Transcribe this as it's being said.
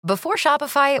Before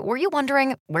Shopify, were you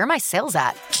wondering, where are my sales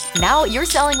at? Now you're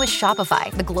selling with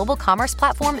Shopify, the global commerce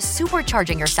platform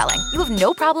supercharging your selling. You have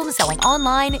no problem selling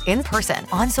online, in person,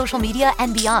 on social media,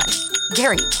 and beyond.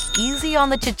 Gary, easy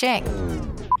on the cha-ching.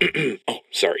 Oh,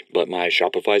 sorry, but my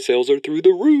Shopify sales are through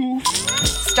the roof.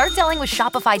 Start selling with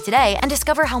Shopify today and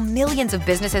discover how millions of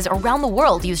businesses around the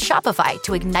world use Shopify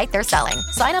to ignite their selling.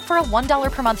 Sign up for a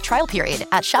 $1 per month trial period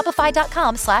at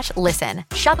shopify.com/listen.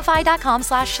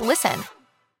 Shopify.com/listen.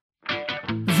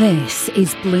 This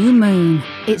is Blue Moon.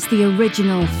 It's the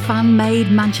original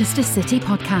fan-made Manchester City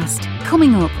podcast.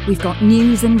 Coming up, we've got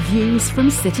news and views from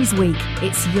City's week.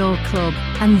 It's your club,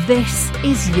 and this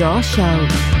is your show.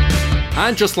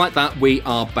 And just like that, we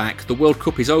are back. The World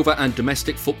Cup is over and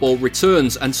domestic football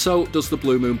returns, and so does the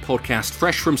Blue Moon podcast,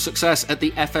 fresh from success at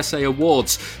the FSA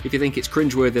Awards. If you think it's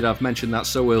cringeworthy that I've mentioned that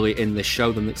so early in this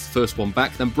show, then it's the first one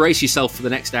back, then brace yourself for the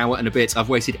next hour and a bit. I've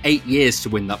waited 8 years to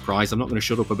win that prize. I'm not going to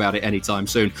shut up about it anytime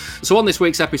soon. So on this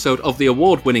week's episode of the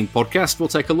award-winning podcast, we'll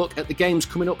take a look at the games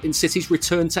coming up in City's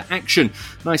return to action.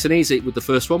 Nice and easy with the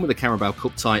first one, with the Carabao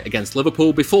Cup tie against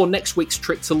Liverpool, before next week's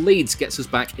trip to Leeds gets us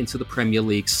back into the Premier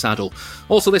League saddle.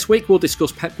 Also this week, we'll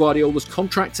discuss Pep Guardiola's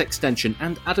contract extension,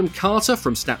 and Adam Carter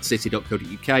from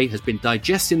StatCity.co.uk has been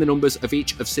digesting the numbers of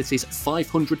each of City's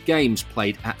 500 games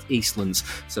played at Eastlands,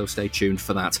 so stay tuned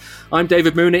for that. I'm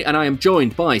David Mooney, and I am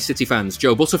joined by City fans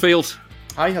Joe Butterfield.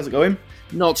 Hi, how's it going?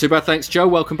 Not too bad, thanks, Joe.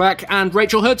 Welcome back. And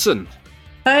Rachel Hudson.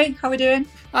 Hey, how are we doing?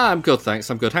 I'm good, thanks.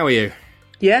 I'm good. How are you?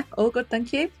 Yeah, all good,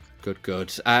 thank you.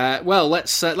 Good. Well,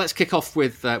 let's kick off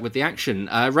with the action.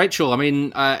 Rachel, I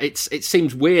mean, it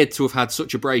seems weird to have had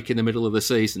such a break in the middle of the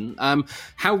season.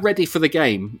 How ready for the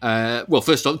game? Well,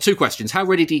 first off, two questions. How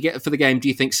ready do you get for the game? Do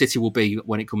you think City will be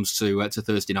when it comes to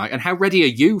Thursday night? And how ready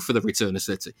are you for the return of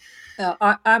City?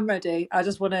 I'm ready. I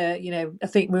just want to, I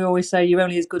think we always say you're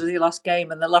only as good as your last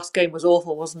game, and the last game was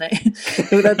awful, wasn't it?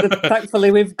 Thankfully,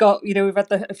 we've got, we've had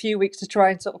a few weeks to try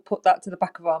and sort of put that to the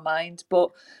back of our mind, but.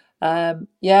 I'm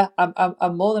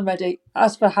more than ready.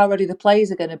 As for how ready the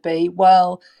players are going to be,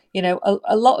 well,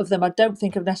 a lot of them I don't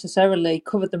think have necessarily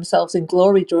covered themselves in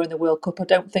glory during the World Cup. I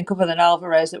don't think, other than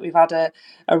Alvarez, that we've had a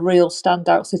real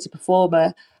standout City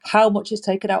performer. How much is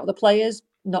taken out of the players?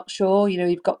 Not sure.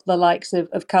 You've got the likes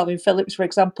of Calvin Phillips, for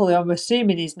example, who I'm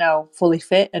assuming is now fully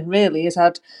fit and really has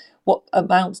had what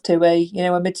amounts to a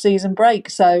mid-season break.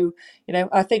 So,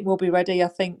 I think we'll be ready. I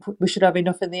think we should have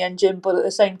enough in the engine. But at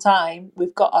the same time,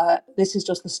 we've got this is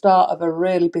just the start of a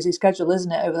really busy schedule,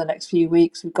 isn't it, over the next few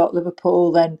weeks? We've got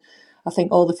Liverpool, then I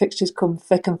think all the fixtures come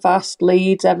thick and fast.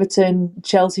 Leeds, Everton,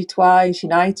 Chelsea twice,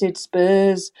 United,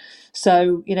 Spurs.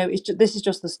 So, this is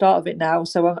just the start of it now.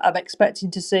 So I'm expecting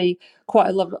to see quite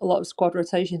a lot of squad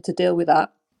rotation to deal with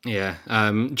that. Yeah,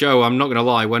 Joe, I'm not going to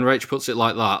lie. When Rach puts it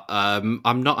like that,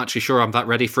 I'm not actually sure I'm that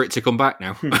ready for it to come back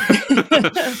now.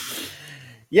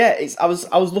 Yeah, I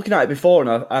was looking at it before,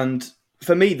 and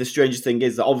for me, the strangest thing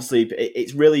is that obviously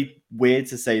it's really weird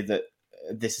to say that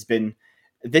this has been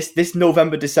this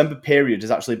November-December period has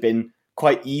actually been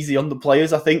quite easy on the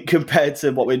players, I think, compared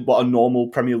to what a normal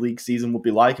Premier League season would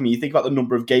be like. I mean, you think about the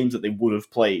number of games that they would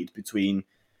have played between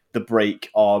the break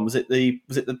on was it the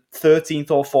 13th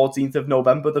or 14th of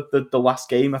November, the last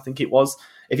game, I think it was.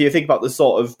 If you think about the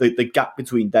sort of the gap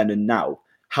between then and now,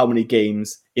 how many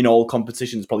games in all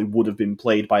competitions probably would have been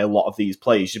played by a lot of these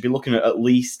players? You'd be looking at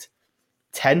least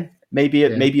 10, maybe a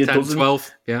 10, dozen,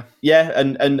 12, yeah,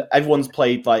 and everyone's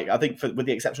played, like, I think with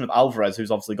the exception of Alvarez,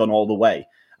 who's obviously gone all the way,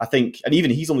 I think, and even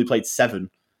he's only played 7.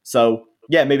 So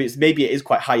yeah, maybe it is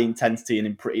quite high intensity and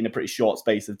in a pretty short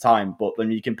space of time. But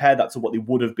when you compare that to what they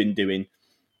would have been doing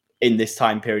in this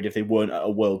time period if they weren't at a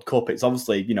World Cup, it's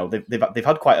obviously, they've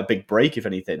had quite a big break, if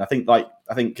anything. I think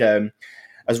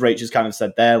as Rach has kind of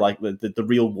said there, like the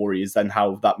real worry is then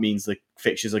how that means the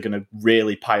fixtures are going to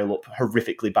really pile up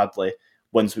horrifically badly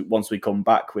once we come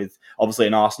back, with obviously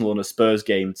an Arsenal and a Spurs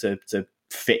game to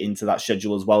fit into that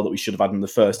schedule as well that we should have had in the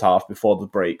first half before the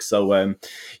break. So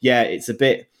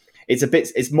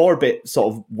it's more a bit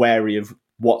sort of wary of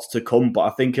what's to come. But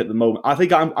I think at the moment,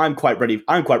 I'm quite ready.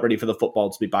 I'm quite ready for the football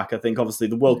to be back. I think obviously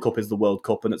the World Cup is the World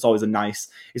Cup, and it's always a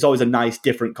nice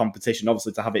different competition.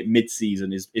 Obviously to have it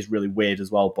mid-season is really weird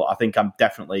as well. But I think I'm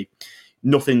definitely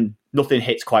nothing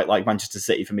hits quite like Manchester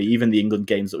City for me. Even the England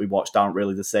games that we watched aren't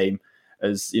really the same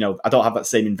as, I don't have that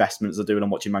same investment as I do when I'm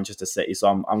watching Manchester City.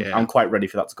 So I'm quite ready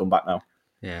for that to come back now.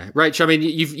 Yeah, Rach, I mean,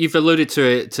 you've alluded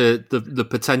to the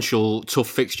potential tough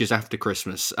fixtures after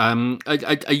Christmas. Are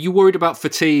you worried about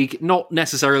fatigue? Not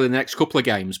necessarily in the next couple of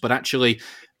games, but actually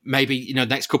maybe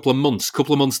next couple of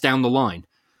months down the line.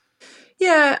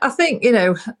 Yeah, I think,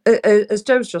 as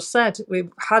Joe's just said,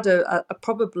 we've had a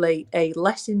probably a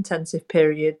less intensive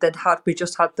period than had we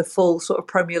just had the full sort of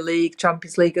Premier League,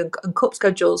 Champions League and Cup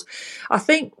schedules. I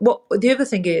think what the other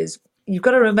thing is, you've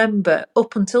got to remember,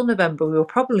 up until November, we were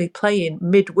probably playing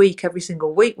midweek every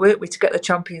single week, weren't we, to get the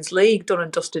Champions League done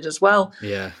and dusted as well.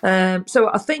 Yeah.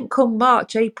 So I think come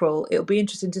March, April, it'll be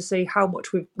interesting to see how much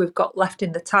we've got left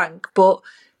in the tank. But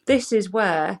this is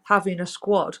where having a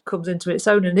squad comes into its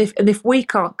own. And if we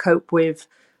can't cope with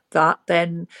that,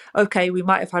 then okay, we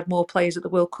might have had more players at the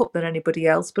World Cup than anybody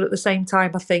else. But at the same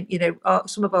time, I think,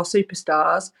 some of our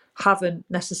superstars haven't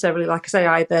necessarily, like I say,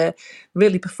 either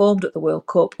really performed at the World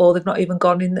Cup or they've not even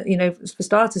gone in, for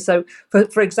starters. So,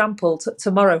 for example,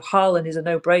 tomorrow, Haaland is a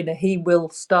no-brainer. He will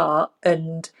start,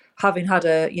 and having had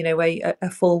a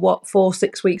full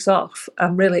 4-6 weeks off,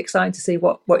 I'm really excited to see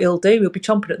what he'll do. He'll be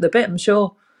chomping at the bit, I'm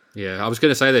sure. Yeah, I was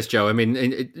going to say this, Joe. I mean,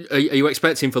 are you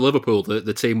expecting for Liverpool that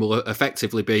the team will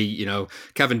effectively be,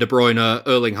 Kevin De Bruyne,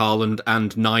 Erling Haaland,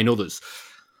 and 9 others?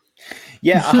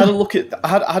 Yeah, I had a look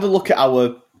at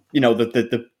our,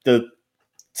 the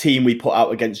team we put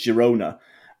out against Girona,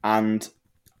 and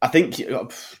I think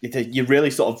you're really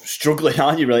sort of struggling,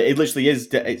 aren't you? Really, it literally is.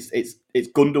 It's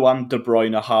Gundogan, De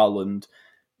Bruyne, Haaland,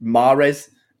 Mahrez.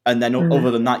 And then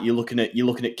other than that, you're looking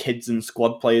at kids and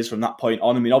squad players from that point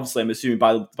on. I mean, obviously, I'm assuming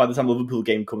by the time the Liverpool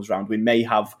game comes around, we may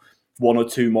have 1 or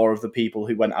 2 more of the people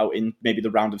who went out in maybe the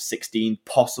round of 16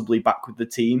 possibly back with the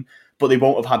team, but they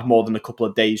won't have had more than a couple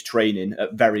of days training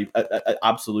at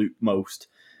absolute most.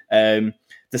 The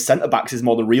centre backs is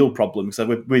more the real problem.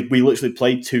 So we literally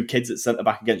played 2 kids at centre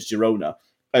back against Girona,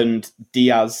 and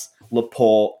Diaz,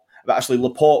 Laporte. But actually,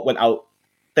 Laporte went out.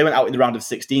 They went out in the round of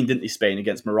 16, didn't they, Spain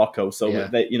against Morocco? So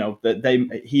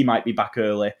he might be back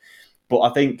early, but I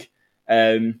think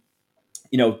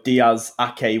Diaz,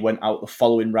 Ake went out the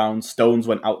following round, Stones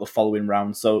went out the following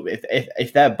round. So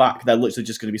if they're back, they're literally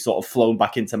just going to be sort of flown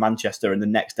back into Manchester, and the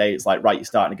next day it's like, right, you're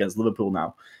starting against Liverpool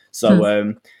now.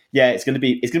 So it's going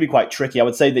to be quite tricky. I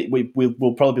would say that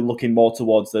we'll probably be looking more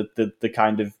towards the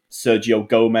kind of Sergio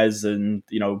Gomez and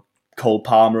Cole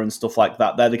Palmer and stuff like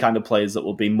that. They're the kind of players that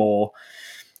will be more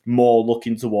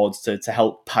looking towards to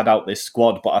help pad out this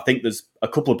squad. But I think there's a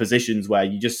couple of positions where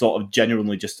you just sort of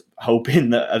genuinely just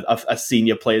hoping that a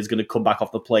senior player is going to come back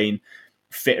off the plane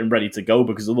fit and ready to go,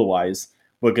 because otherwise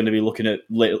we're going to be looking at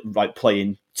like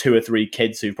playing 2 or 3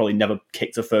 kids who've probably never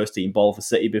kicked a first team ball for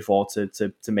City before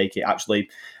to make it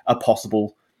actually a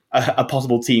possible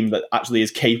team that actually is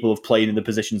capable of playing in the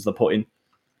positions they're put in.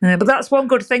 But that's one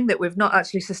good thing, that we've not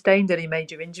actually sustained any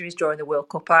major injuries during the World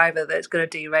Cup either, that's going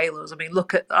to derail us. I mean,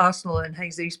 look at Arsenal and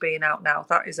Jesus being out now.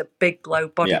 That is a big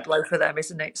blow for them,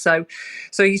 isn't it? So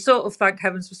you sort of thank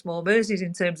heavens for small mercies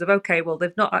in terms of, okay, well,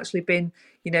 they've not actually been,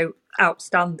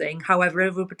 outstanding. However,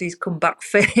 everybody's come back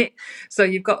fit. So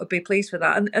you've got to be pleased for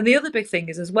that. And the other big thing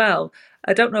is as well,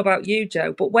 I don't know about you,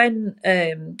 Joe, but when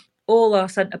all our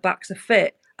centre-backs are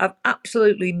fit, I've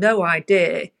absolutely no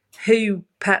idea who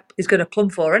Pep is going to plumb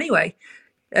for anyway.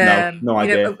 No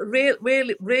idea.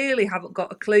 Really haven't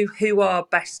got a clue who our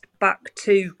best back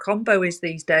 2 combo is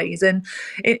these days. And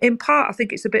in part, I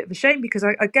think it's a bit of a shame, because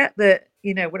I get that,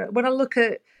 when I look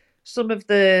at some of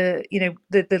the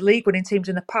league winning teams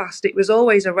in the past, it was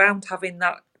always around having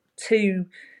that 2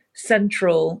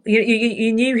 central.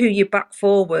 You knew who your back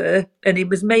 4 were, and it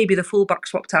was maybe the full back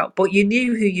swapped out, but you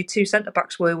knew who your 2 centre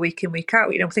backs were week in, week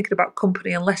out. I'm thinking about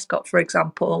Kompany and Lescott, for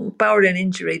example. Barring an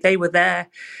injury, they were there.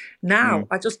 Now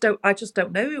I just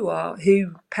don't know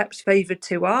who Pep's favoured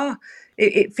 2 are.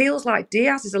 It feels like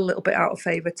Diaz is a little bit out of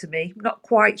favour to me. I'm not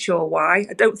quite sure why.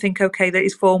 I don't think that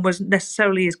his form was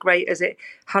necessarily as great as it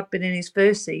had been in his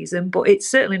first season, but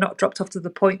it's certainly not dropped off to the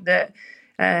point that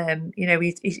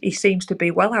he seems to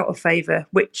be well out of favour,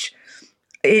 which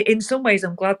in some ways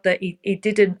I'm glad that he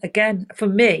didn't. Again, for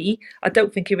me, I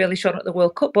don't think he really shone at the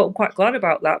World Cup, but I'm quite glad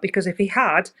about that, because if he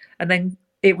had, and then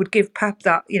it would give Pep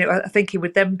that, I think he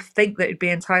would then think that he'd be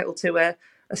entitled to a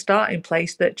starting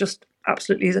place that just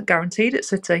absolutely isn't guaranteed at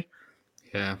City.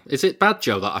 Yeah. Is it bad,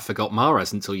 Joe, that I forgot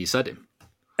Mahrez until you said him?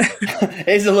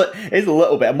 It's a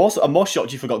little bit. I'm more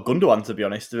shocked you forgot Gundogan, to be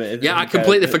honest. Yeah, I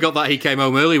completely forgot that he came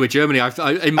home early with Germany.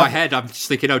 In my head, I'm just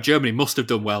thinking, Germany must have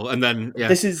done well, and then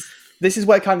This is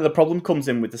where kind of the problem comes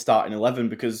in with the starting 11,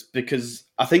 because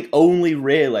I think only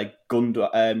really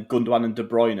Gundogan and De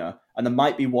Bruyne, and there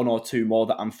might be 1 or 2 more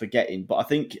that I'm forgetting, but I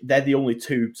think they're the only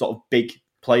 2 sort of big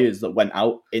players that went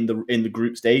out in the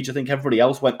group stage. I think everybody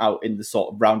else went out in the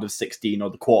sort of round of 16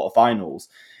 or the quarterfinals.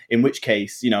 In which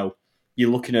case, you're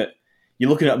looking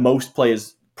at most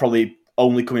players probably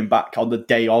only coming back on the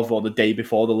day of or the day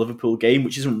before the Liverpool game,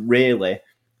 which isn't really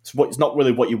it's not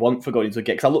really what you want for going into a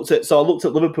game. Because I looked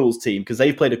at Liverpool's team because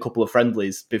they've played a couple of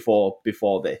friendlies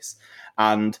before this,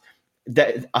 and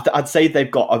I'd say they've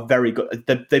got a very good.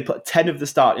 They put 10 of the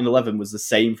starting 11 was the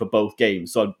same for both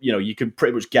games, so you can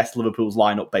pretty much guess Liverpool's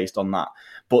lineup based on that.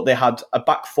 But they had a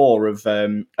back four of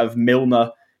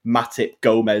Milner, Matip,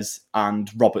 Gomez,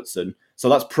 and Robertson. So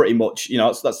that's pretty much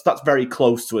that's very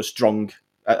close to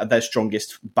their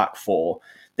strongest back four.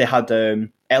 They had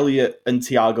Elliott and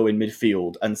Thiago in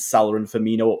midfield and Salah and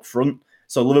Firmino up front.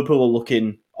 So Liverpool are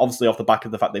looking, obviously off the back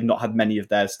of the fact they've not had many of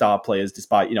their star players,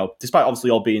 despite obviously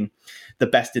all being the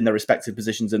best in their respective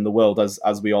positions in the world,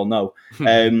 as we all know.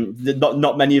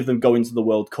 Not many of them going to the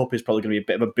World Cup is probably going to be a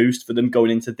bit of a boost for them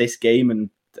going into this game. And,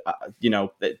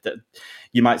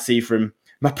 you might see from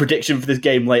my prediction for this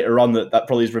game later on that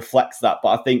probably reflects that.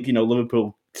 But I think,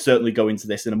 Liverpool certainly go into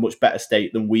this in a much better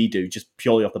state than we do, just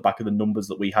purely off the back of the numbers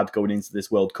that we had going into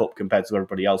this World Cup compared to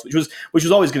everybody else, which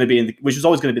was always going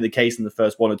to be the case in the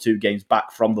first one or two games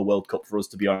back from the World Cup for us,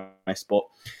 to be honest. But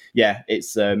yeah,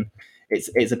 it's a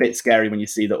bit scary when you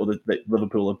see that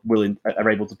Liverpool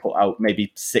are able to put out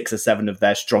maybe 6 or 7 of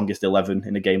their strongest 11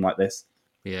 in a game like this.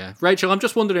 Yeah. Rachel, I'm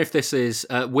just wondering if this is,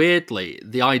 weirdly,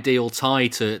 the ideal tie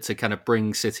to kind of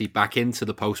bring City back into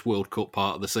the post-World Cup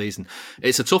part of the season.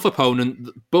 It's a tough opponent,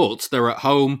 but they're at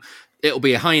home. It'll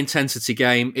be a high-intensity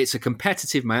game. It's a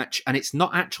competitive match, and it's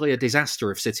not actually a disaster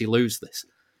if City lose this.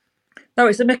 No,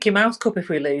 it's a Mickey Mouse Cup if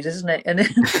we lose, isn't it? And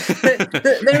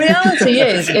the reality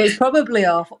is, it's probably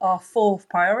our fourth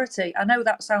priority. I know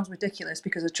that sounds ridiculous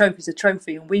because a trophy's a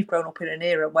trophy, and we've grown up in an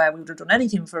era where we would have done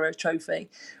anything for a trophy.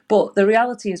 But the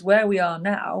reality is, where we are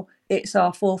now, it's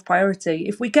our fourth priority.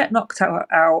 If we get knocked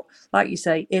out, like you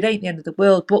say, it ain't the end of the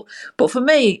world. But for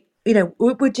me,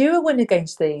 we're due a win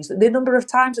against these. The number of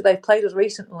times that they've played us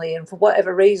recently, and for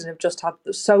whatever reason, have just had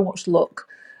so much luck.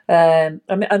 I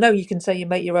know you can say you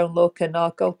make your own luck, and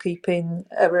our goalkeeping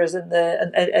errors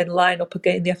and line up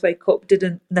again in the FA Cup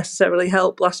didn't necessarily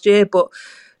help last year. But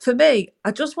for me,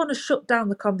 I just want to shut down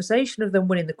the conversation of them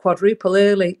winning the quadruple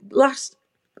early. Last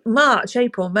March,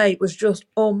 April, May was just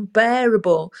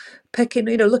unbearable.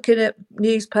 Looking at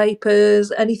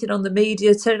newspapers, anything on the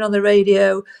media, turning on the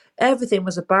radio, everything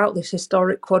was about this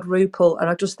historic quadruple. And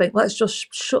I just think, let's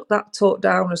just shut that talk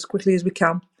down as quickly as we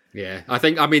can. Yeah,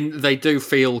 they do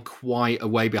feel quite a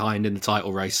way behind in the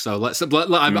title race. So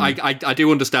I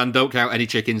do understand. Don't count any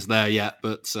chickens there yet,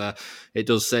 but it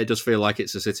does feel like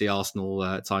it's a City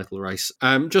Arsenal title race.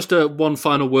 Just one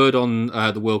final word on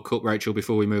the World Cup, Rachel,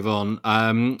 before we move on.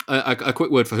 A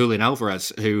quick word for Julian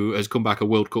Alvarez, who has come back a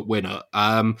World Cup winner.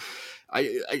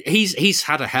 He's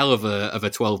had a hell of a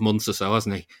 12 months or so,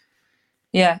 hasn't he?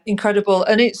 Yeah, incredible.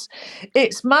 And it's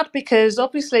mad because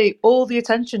obviously all the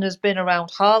attention has been around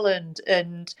Haaland,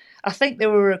 and I think there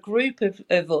were a group of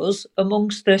us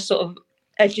amongst the sort of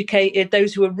educated,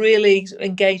 those who were really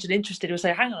engaged and interested, who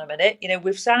say, hang on a minute,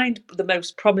 we've signed the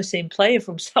most promising player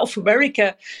from South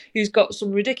America who's got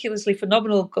some ridiculously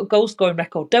phenomenal goal scoring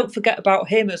record. Don't forget about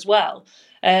him as well.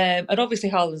 And obviously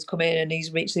Haaland's come in and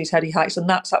he's reached these heady heights, and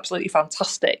that's absolutely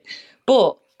fantastic.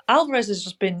 But Alvarez has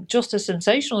just been just as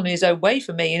sensational in his own way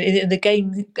for me in the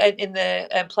game, in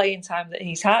the playing time that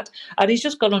he's had, and he's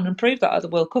just gone on and proved that at the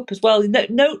World Cup as well.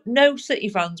 No City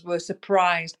fans were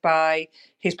surprised by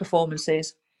his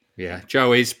performances. Yeah,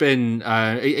 Joe, he's been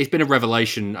a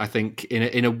revelation, I think,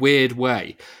 in a weird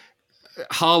way.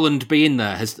 Haaland being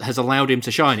there has allowed him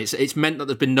to shine. It's meant that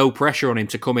there's been no pressure on him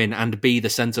to come in and be the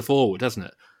centre forward, hasn't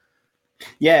it?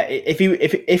 Yeah,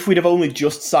 if we'd have only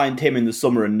just signed him in the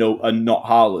summer and not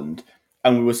Haaland,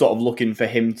 and we were sort of looking for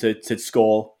him to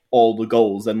score all the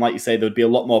goals, then like you say, there'd be a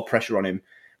lot more pressure on him.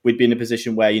 We'd be in a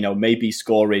position where, maybe the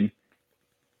scoring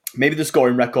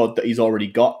record that he's already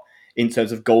got in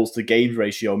terms of goals to games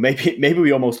ratio, maybe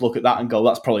we almost look at that and go,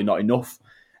 that's probably not enough.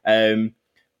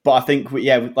 But I think,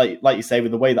 like you say,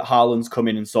 with the way that Haaland's come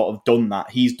in and sort of done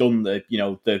that, he's done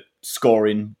the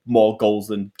scoring more goals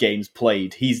than games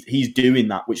played. He's doing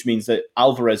that, which means that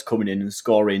Alvarez coming in and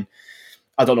scoring,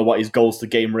 I don't know what his goals to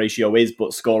game ratio is,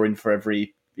 but scoring for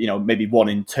every, maybe 1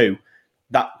 in 2,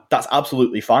 that's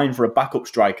absolutely fine for a backup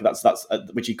striker. That's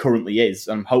which he currently is,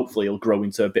 and hopefully he'll grow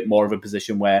into a bit more of a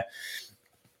position where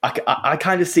I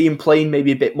kind of see him playing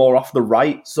maybe a bit more off the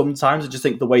right sometimes. I just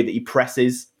think the way that he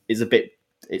presses is a bit.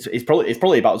 It's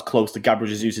probably about as close to Gabriel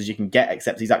Jesus as you can get,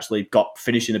 except he's actually got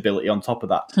finishing ability on top of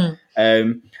that.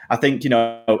 I think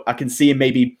I can see him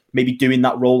maybe doing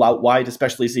that role out wide,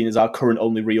 especially seeing as our current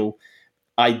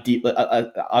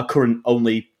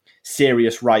only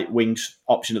serious right wing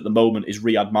option at the moment is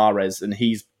Riyad Mahrez, and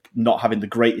he's not having the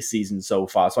greatest season so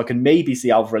far. So I can maybe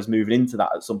see Alvarez moving into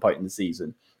that at some point in the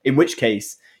season. In which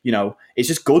case, it's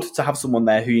just good to have someone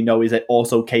there who is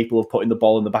also capable of putting the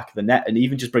ball in the back of the net, and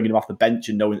even just bringing him off the bench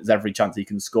and knowing there's every chance he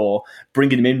can score,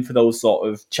 bringing him in for those sort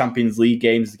of Champions League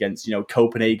games against,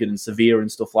 Copenhagen and Sevilla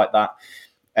and stuff like that.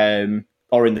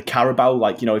 Or in the Carabao,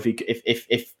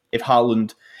 if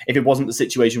Haaland, if it wasn't the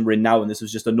situation we're in now and this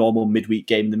was just a normal midweek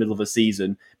game in the middle of a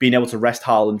season, being able to rest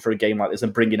Haaland for a game like this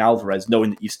and bring in Alvarez, knowing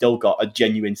that you've still got a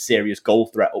genuine, serious goal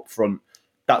threat up front,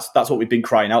 that's what we've been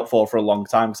crying out for a long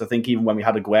time. Because I think even when we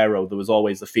had Aguero, there was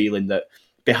always the feeling that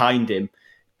behind him,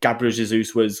 Gabriel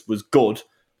Jesus was good,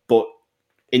 but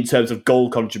in terms of goal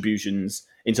contributions,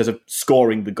 in terms of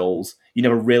scoring the goals, you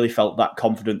never really felt that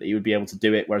confident that he would be able to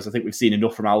do it. Whereas I think we've seen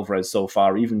enough from Alvarez so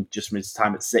far, even just from his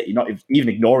time at City, not even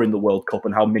ignoring the World Cup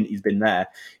and how mint he's been there.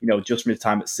 Just from his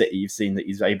time at City, you've seen that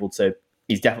he's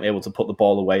definitely able to put the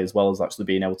ball away as well as actually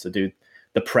being able to do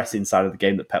the pressing side of the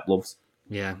game that Pep loves.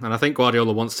 Yeah, and I think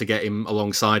Guardiola wants to get him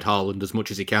alongside Haaland as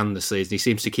much as he can this season. He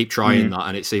seems to keep trying that,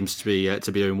 and it seems to be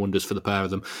doing wonders for the pair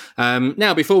of them.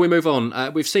 Now, before we move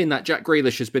on, we've seen that Jack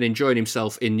Grealish has been enjoying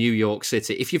himself in New York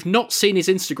City. If you've not seen his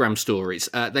Instagram stories,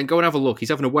 then go and have a look. He's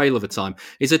having a whale of a time.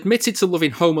 He's admitted to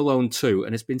loving Home Alone 2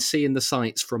 and has been seeing the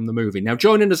sights from the movie. Now,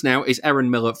 joining us now is Erin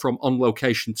Miller from On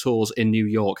Location Tours in New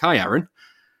York. Hi, Erin.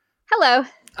 Hello.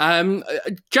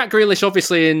 Jack Grealish,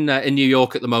 obviously in New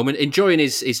York at the moment, enjoying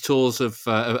his tours of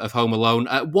Home Alone.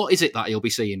 What is it that he'll be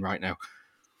seeing right now?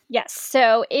 Yes,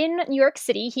 so in New York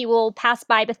City, he will pass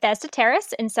by Bethesda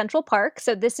Terrace in Central Park.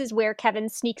 So this is where Kevin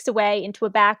sneaks away into a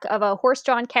back of a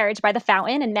horse-drawn carriage by the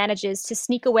fountain and manages to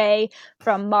sneak away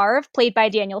from Marv, played by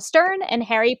Daniel Stern, and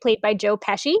Harry, played by Joe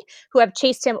Pesci, who have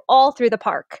chased him all through the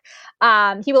park.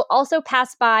 He will also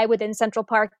pass by within Central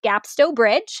Park Gapstow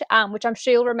Bridge, which I'm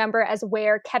sure you'll remember as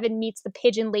where Kevin meets the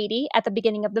pigeon lady at the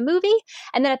beginning of the movie.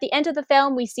 And then at the end of the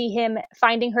film, we see him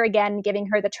finding her again, giving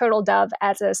her the turtle dove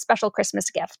as a special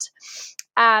Christmas gift.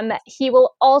 He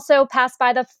will also pass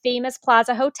by the famous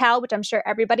Plaza Hotel, which I'm sure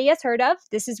everybody has heard of.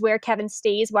 This is where Kevin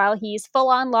stays while he's full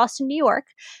on lost in New York.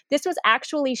 This was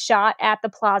actually shot at the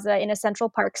Plaza in a Central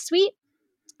Park suite.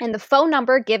 And the phone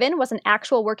number given was an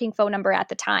actual working phone number at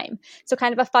the time. So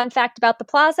kind of a fun fact about the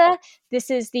Plaza,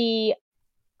 this is the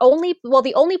only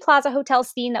Plaza Hotel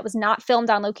scene that was not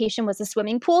filmed on location was the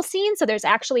swimming pool scene. So there's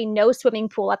actually no swimming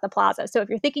pool at the Plaza. So if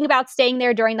you're thinking about staying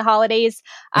there during the holidays,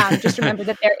 just remember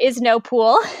that there is no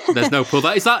pool. There's no pool.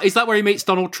 Is that where he meets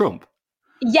Donald Trump?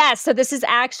 Yes, so this is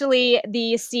actually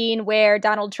the scene where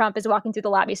Donald Trump is walking through the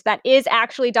lobby. So that is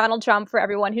actually Donald Trump, for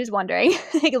everyone who's wondering.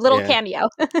 A little cameo.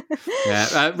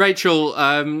 Yeah, Rachel,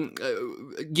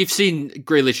 you've seen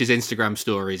Grealish's Instagram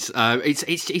stories.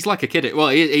 He's like a kid.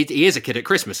 He is a kid at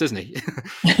Christmas, isn't he?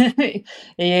 He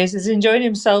is. He's enjoying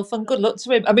himself, and good luck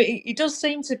to him. I mean, he does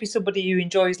seem to be somebody who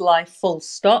enjoys life full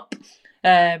stop.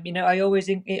 I always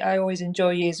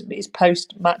enjoy his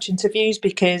post-match interviews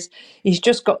because he's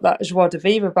just got that joie de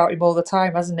vivre about him all the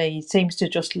time, hasn't he? He seems to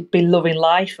just be loving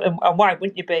life, and why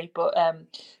wouldn't you be? But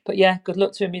yeah, good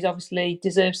luck to him. He's obviously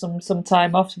deserves some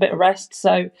time off, a bit of rest.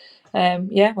 So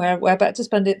where better to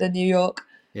spend it than New York?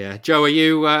 Yeah, Joe,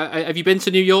 have you been to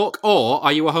New York, or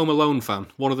are you a Home Alone fan?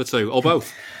 One of the two, or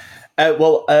both?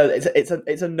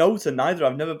 It's a no to neither.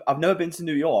 I've never been to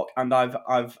New York, and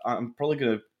I'm probably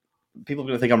gonna. People are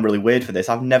going to think I'm really weird for this.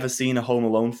 I've never seen a Home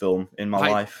Alone film in my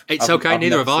life. It's okay,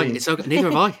 neither have I. It's okay, neither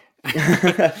have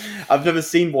I. I've never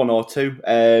seen one or two.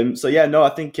 I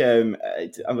think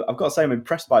I've got to say I'm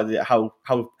impressed by how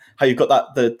you've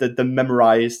got that the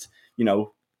memorized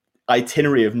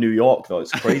itinerary of New York. Though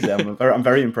it's crazy. I'm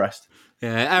very impressed.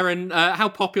 Yeah, Erin, how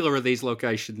popular are these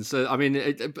locations?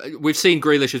 We've seen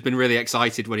Grealish has been really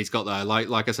excited when he's got there.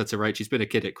 Like I said to Rach, he's been a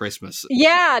kid at Christmas.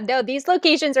 Yeah, no, these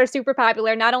locations are super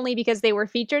popular, not only because they were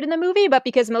featured in the movie, but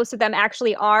because most of them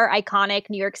actually are iconic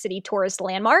New York City tourist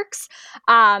landmarks.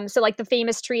 So like the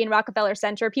famous tree in Rockefeller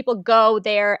Center, people go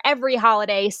there every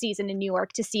holiday season in New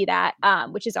York to see that,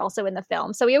 which is also in the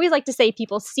film. So we always like to say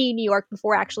people see New York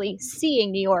before actually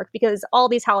seeing New York, because all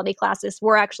these holiday classes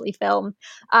were actually filmed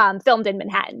in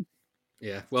Manhattan.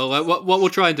 Yeah, well, what we'll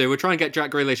try and do, we'll try and get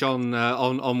Jack Grealish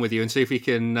on with you and see if we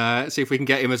can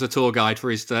get him as a tour guide for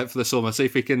the summer. See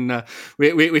if we can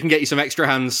we can get you some extra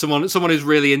hands. Someone who's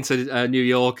really into New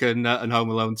York and Home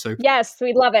Alone too. Yes,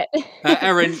 we'd love it.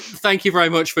 Erin, thank you very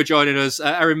much for joining us.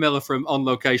 Erin Miller from On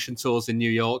Location Tours in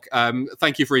New York.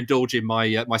 Thank you for indulging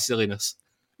my silliness.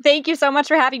 Thank you so much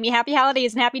for having me. Happy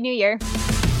holidays and Happy New Year.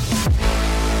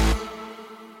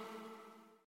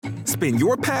 Spin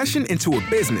your passion into a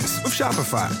business with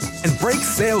Shopify and break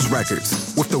sales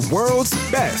records with the world's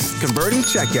best converting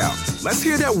checkout. Let's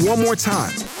hear that one more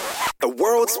time. The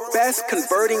world's best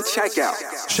converting checkout.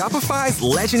 Shopify's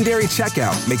legendary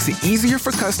checkout makes it easier for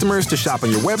customers to shop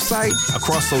on your website,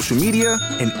 across social media,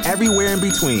 and everywhere in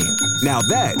between. Now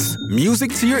that's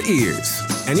music to your ears.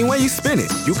 Any way you spin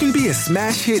it, you can be a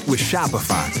smash hit with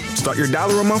Shopify. Start your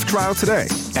 $1 a month trial today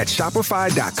at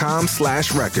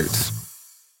shopify.com/records.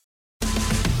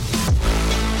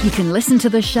 You can listen to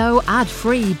the show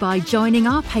ad-free by joining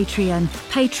our Patreon,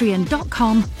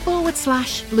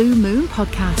 patreon.com/Blue Moon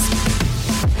Podcast.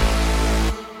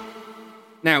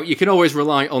 Now, you can always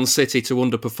rely on City to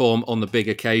underperform on the big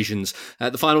occasions.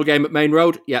 The final game at Main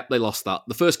Road, yep, they lost that.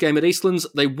 The first game at Eastlands,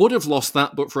 they would have lost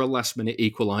that, but for a last-minute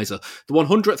equaliser. The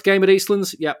 100th game at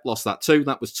Eastlands, yep, lost that too.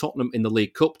 That was Tottenham in the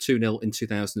League Cup, 2-0 in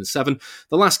 2007.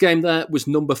 The last game there was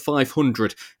number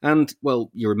 500, and,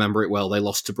 well, you remember it well, they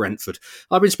lost to Brentford.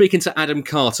 I've been speaking to Adam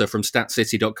Carter from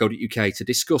statcity.co.uk to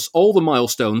discuss all the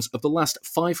milestones of the last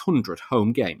 500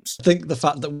 home games. I think the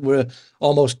fact that we're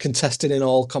almost contesting in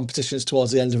all competitions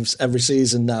towards the end of every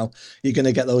season now, you're going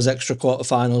to get those extra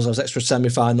quarterfinals, those extra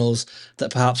semi-finals that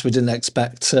perhaps we didn't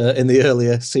expect in the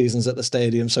earlier seasons at the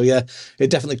stadium. So yeah, it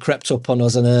definitely crept up on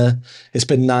us, and it's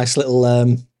been a nice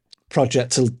little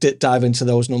project to dive into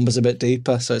those numbers a bit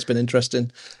deeper. So it's been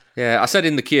interesting. Yeah, I said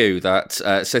in the queue that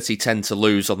City tend to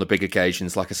lose on the big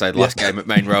occasions. Like I said, last game at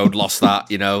Main Road, lost that,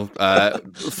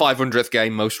 500th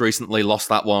game most recently, lost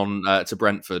that one to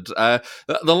Brentford. The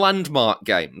landmark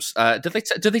games,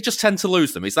 do they just tend to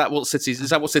lose them? Is that what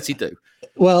City do?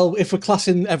 Well, if we're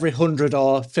classing every 100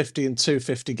 or 50 and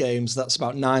 250 games, that's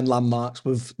about 9 landmarks.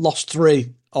 We've lost 3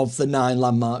 of the 9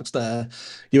 landmarks there.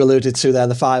 You alluded to there,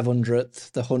 the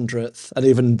 500th, the 100th, and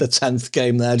even the 10th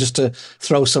game there, just to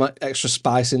throw some extra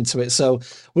spice into it. So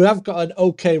we have got an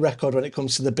okay record when it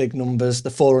comes to the big numbers.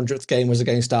 The 400th game was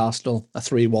against Arsenal, a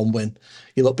 3-1 win.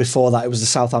 You look before that, it was the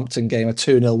Southampton game, a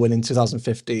 2-0 win in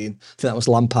 2015. I think that was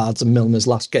Lampard's and Milner's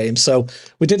last game. So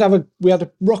we had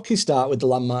a rocky start with the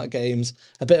landmark games,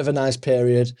 a bit of a nice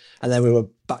period, and then we were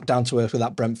back down to earth with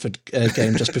that Brentford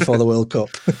game just before the World Cup.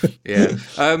 Yeah.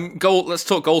 Let's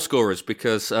talk goal scorers,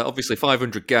 because obviously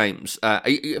 500 games.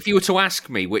 If you were to ask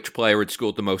me which player had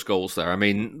scored the most goals there, I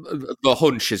mean, the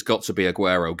hunch has got to be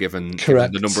Aguero, given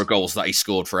the number of goals that he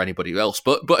scored for anybody else.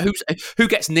 But who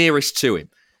gets nearest to him?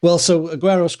 Well, so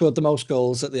Aguero scored the most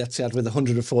goals at the Etihad with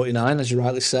 149, as you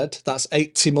rightly said. That's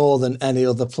 80 more than any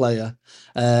other player.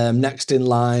 Next in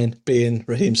line being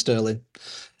Raheem Sterling.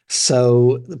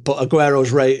 So, but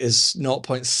Aguero's rate is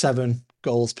 0.7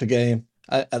 goals per game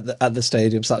at the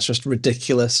stadium. So that's just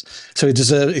ridiculous. So he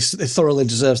thoroughly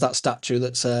deserves that statue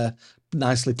that's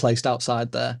nicely placed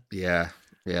outside there. Yeah.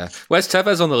 Where's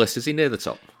Tevez on the list? Is he near the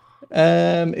top?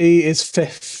 He is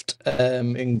 5th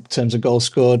in terms of goals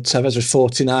scored. Tevez was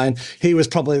 49. He was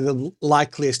probably the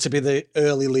likeliest to be the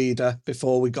early leader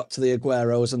before we got to the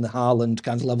Agueros and the Haaland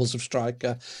kind of levels of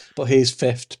striker. But he's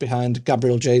 5th behind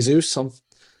Gabriel Jesus on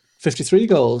 53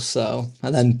 goals. So,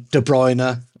 and then De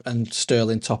Bruyne and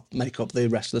Sterling make up the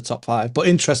rest of the top 5. But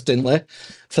interestingly,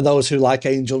 for those who like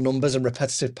angel numbers and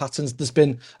repetitive patterns, there's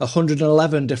been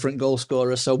 111 different goal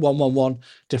scorers. So 111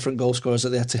 different goal scorers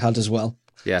at the Etihad as well.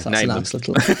 Yeah, so that's a nice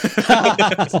little.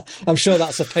 I'm sure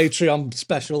that's a Patreon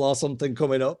special or something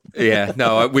coming up. Yeah,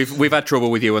 no, we've had trouble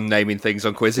with you on naming things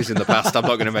on quizzes in the past. I'm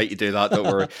not going to make you do that. Don't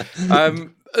worry.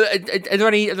 Are there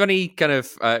any kind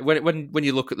of when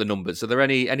you look at the numbers? Are there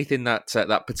anything that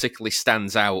particularly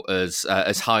stands out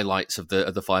as highlights of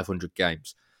the 500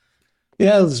 games?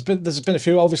 Yeah, there's been a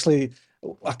few. Obviously,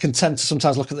 I can tend to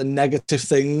sometimes look at the negative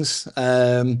things.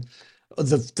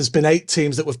 There's been 8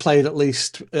 teams that we've played at the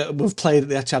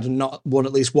Etihad and not won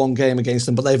at least one game against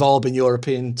them, but they've all been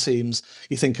European teams.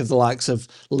 You think of the likes of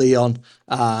Lyon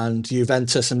and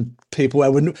Juventus and people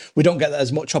where we don't get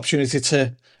as much opportunity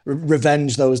to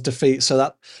revenge those defeats. So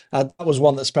that was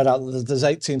one that spread out. There's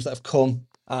 8 teams that have come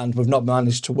and we've not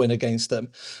managed to win against them.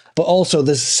 But also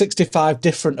there's 65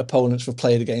 different opponents we've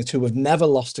played against who we've never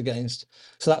lost against.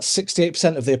 So that's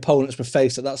 68% of the opponents we've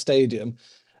faced at that stadium.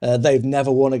 They've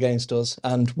never won against us.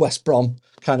 And West Brom,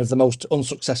 kind of the most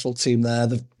unsuccessful team there,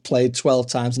 they've played 12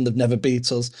 times and they've never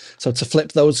beat us. So to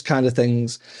flip those kind of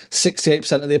things,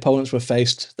 68% of the opponents we've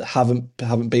faced that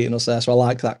haven't beaten us there. So I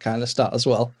like that kind of stat as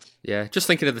well. Yeah, just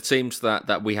thinking of the teams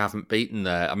that we haven't beaten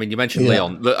there. I mean, you mentioned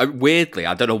Lyon. Weirdly,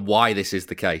 I don't know why this is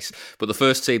the case, but the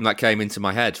first team that came into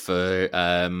my head for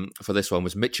this one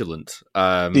was Midtjylland.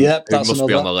 It must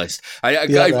be on the list.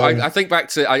 I think back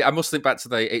to. I must think back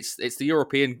to it's the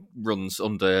European runs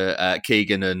under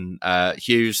Keegan and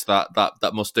Hughes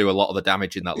that must do a lot of the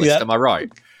damage in that list. Am I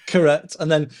right? Correct. And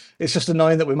then it's just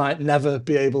annoying that we might never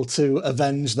be able to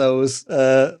avenge those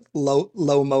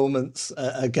low moments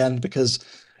again, because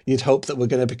you'd hope that we're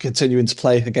going to be continuing to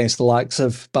play against the likes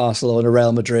of Barcelona,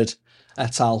 Real Madrid,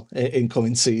 et al. In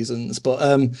coming seasons. But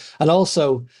and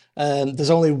also there's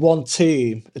only one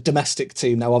team, a domestic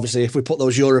team now. Obviously, if we put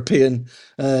those European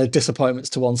disappointments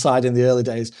to one side in the early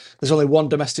days, there's only one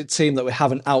domestic team that we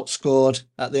haven't outscored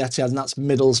at the Etihad, and that's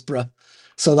Middlesbrough.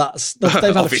 So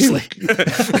they've had a few.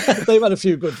 They've had a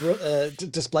few good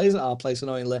displays at our place.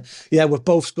 Annoyingly, yeah, we've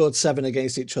both scored 7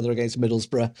 against each other against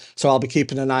Middlesbrough. So I'll be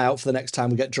keeping an eye out for the next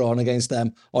time we get drawn against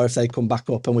them, or if they come back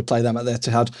up and we play them at the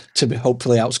Etihad, to be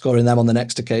hopefully outscoring them on the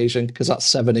next occasion, because that's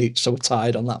 7 each. So we're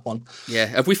tied on that one. Yeah,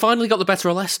 have we finally got the better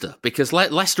of Leicester? Because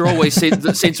Leicester always seems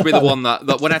to be the one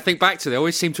that when I think back to, they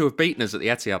always seem to have beaten us at the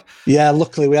Etihad. Yeah,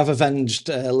 luckily we have avenged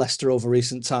Leicester over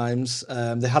recent times.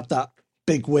 They had that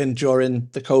big win during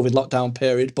the COVID lockdown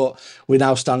period, but we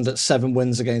now stand at 7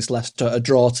 wins against Leicester, a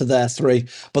draw to their 3.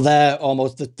 But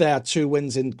they had 2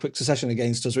 wins in quick succession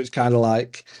against us, which kind of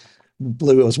like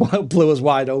blew us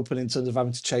wide open in terms of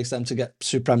having to chase them to get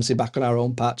supremacy back on our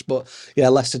own patch. But yeah,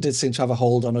 Leicester did seem to have a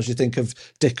hold on us. You think of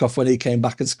Dickoff when he came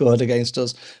back and scored against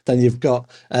us. Then you've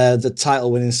got the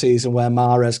title winning season where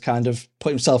Mahrez kind of put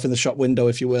himself in the shop window,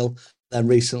 if you will. Then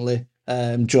recently,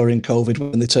 during COVID,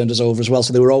 when they turned us over as well.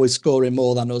 So they were always scoring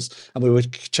more than us, and we were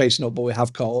chasing up, but we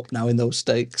have caught up now in those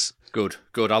stakes. Good.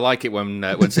 I like it when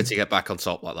City get back on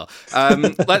top like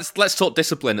that. Let's talk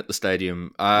discipline at the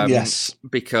stadium. Yes,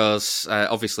 because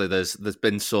obviously there's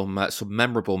been some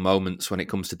memorable moments when it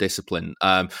comes to discipline.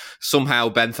 Somehow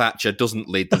Ben Thatcher doesn't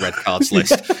lead the red cards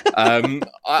list.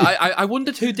 I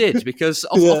wondered who did, because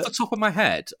off the top of my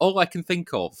head, all I can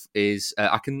think of is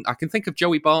I can think of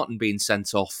Joey Barton being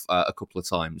sent off a couple of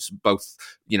times, both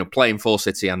playing for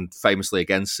City and famously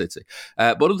against City.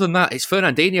 But other than that, it's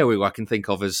Fernandinho who I can think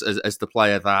of as the player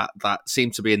that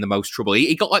seemed to be in the most trouble.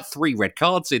 He got like 3 red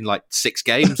cards in like 6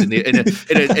 games in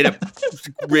a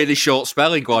really short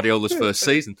spell in Guardiola's first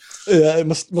season. Yeah, it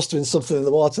must have been something in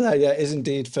the water there. Yeah, it is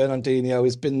indeed Fernandinho.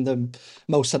 He's been the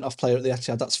most sent off player at the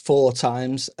Etihad. That's 4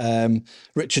 times.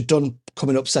 Richard Dunn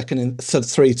coming up second in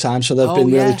 3 times. So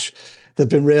they've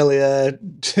been really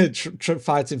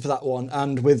fighting for that one.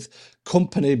 And with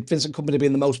Vincent Kompany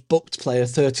being the most booked player,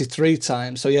 33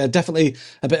 times. So yeah, definitely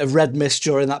a bit of red mist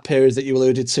during that period that you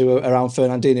alluded to around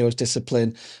Fernandinho's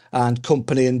discipline. And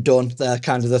Kompany and Dunn, they're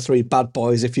kind of the 3 bad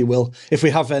boys, if you will. If we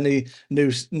have any new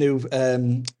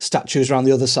statues around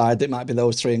the other side, it might be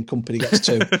those 3, and Kompany gets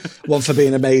 2. One for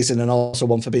being amazing and also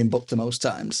one for being booked the most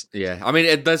times. Yeah, I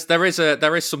mean, there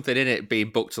is something in it being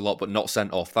booked a lot but not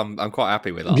sent off. I'm quite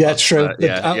happy with that. Yeah, true.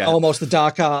 Almost the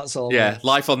dark arts. Yeah,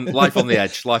 life on the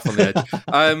edge. Life on the edge.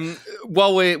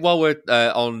 While we're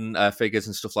on figures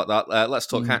and stuff like that, let's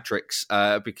talk hat-tricks,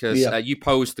 because you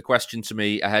posed the question to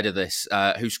me ahead of this,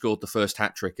 who scored the first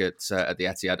hat-trick at the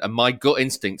Etihad, and my gut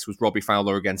instinct was Robbie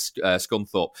Fowler against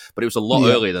Scunthorpe, but it was a lot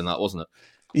earlier than that, wasn't it?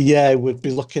 Yeah, we'd be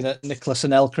looking at Nicholas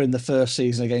Anelka in the first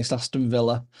season against Aston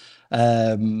Villa,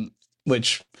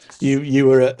 which you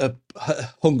were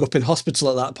hung up in hospital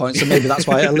at that point, so maybe that's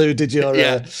why it eluded your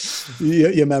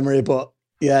memory. But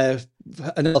yeah,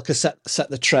 Anelka set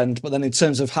the trend. But then in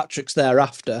terms of hat-tricks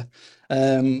thereafter,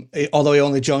 although he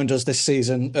only joined us this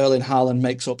season, Erling Haaland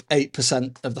makes up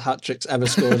 8% of the hat-tricks ever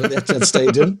scored at the Etihad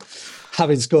Stadium,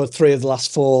 having scored 3 of the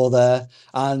last 4 there.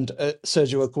 And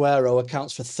Sergio Aguero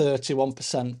accounts for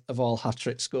 31% of all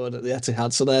hat-tricks scored at the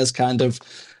Etihad. So there's kind of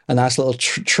a nice little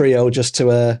trio just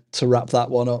to wrap that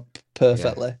one up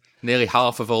perfectly. Yeah. Nearly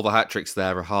half of all the hat-tricks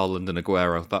there are Haaland and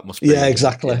Aguero. That must be... Yeah,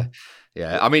 exactly.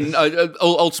 Yeah, I mean,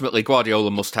 ultimately,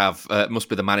 Guardiola must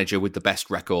be the manager with the best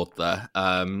record there.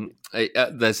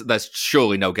 There's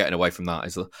surely no getting away from that,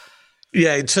 is there?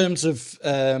 Yeah, in terms of,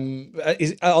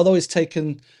 although he's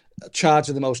taken charge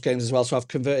of the most games as well, so I've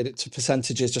converted it to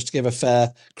percentages just to give a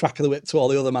fair crack of the whip to all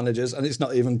the other managers, and it's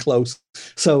not even close.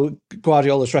 So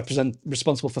Guardiola's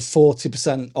responsible for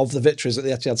 40% of the victories at the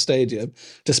Etihad Stadium,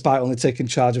 despite only taking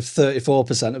charge of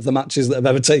 34% of the matches that have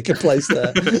ever taken place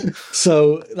there.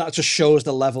 So that just shows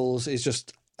the levels. Is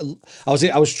just,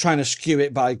 I was trying to skew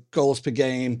it by goals per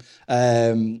game,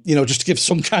 just to give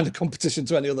some kind of competition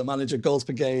to any other manager. Goals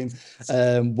per game,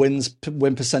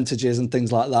 win percentages, and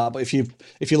things like that. But if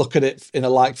you look at it in a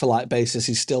like for like basis,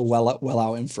 he's still well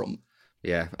out in front.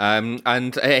 Yeah,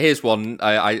 and here's one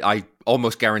I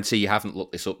almost guarantee you haven't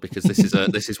looked this up, because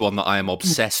this is one that I am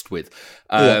obsessed with.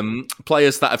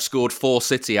 Players that have scored for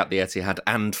City at the Etihad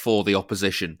and for the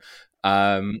opposition.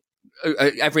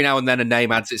 every now and then a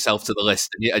name adds itself to the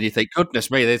list, and you think,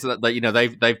 goodness me,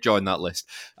 they've joined that list.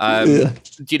 Do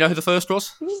you know who the first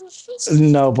was?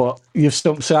 No, but you've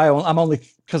stumped. So I'm only,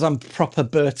 because I'm proper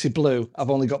Bertie Blue, I've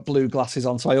only got blue glasses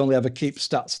on, so I only ever keep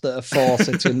stats that are for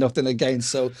City and nothing against.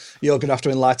 So you're going to have to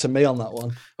enlighten me on that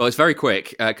one. Well, it's very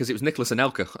quick because it was Nicolas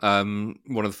Anelka,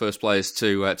 one of the first players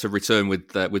to return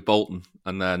with Bolton,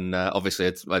 and then obviously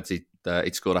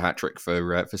he'd scored a hat trick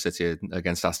for City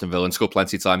against Aston Villa and scored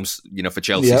plenty of times, for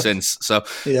Chelsea since. So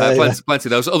plenty of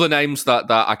those other names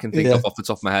that I can think of off the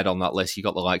top of my head on that list. You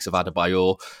got the likes of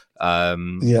Adebayor,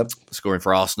 scoring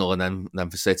for Arsenal and then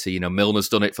for City. Milner's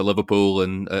done it for Liverpool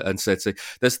and City.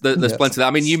 There's plenty of that.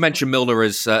 I mean, you mentioned Milner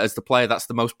as the player that's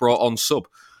the most brought on sub.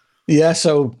 Yeah,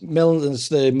 so Milner's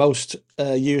the most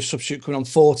used substitute, coming on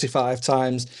 45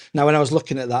 times. Now, when I was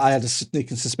looking at that, I had a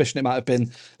sneaking suspicion it might have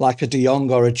been like a De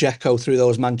Jong or a Dzeko through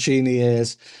those Mancini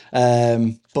years.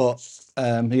 But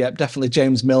definitely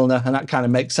James Milner, and that kind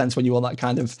of makes sense when you want that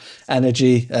kind of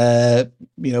energy,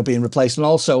 being replaced. And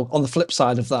also, on the flip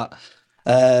side of that,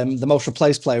 the most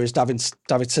replaced player is David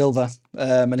Silva,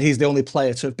 and he's the only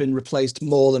player to have been replaced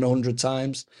more than 100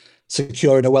 times,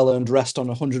 securing a well-earned rest on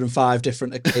 105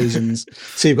 different occasions.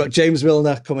 So you've got James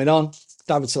Milner coming on,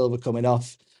 David Silva coming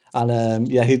off, and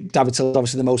David Silva is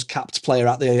obviously the most capped player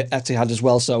at the Etihad as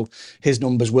well, so his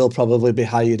numbers will probably be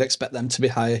higher. You'd expect them to be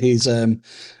higher. He's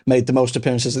made the most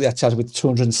appearances at the Etihad with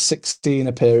 216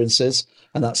 appearances,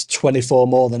 and that's 24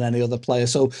 more than any other player.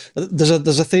 So there's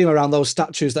a theme around those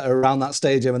statues that are around that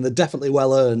stadium, and they're definitely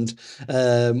well earned,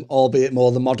 albeit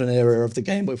more the modern era of the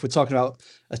game. But if we're talking about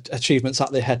achievements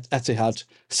at the Etihad,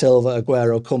 Silva,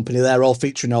 Aguero, company, they're all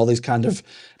featuring all these kind of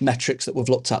metrics that we've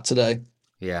looked at today.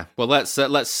 Yeah, well,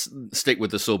 let's stick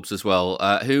with the subs as well.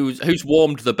 Who's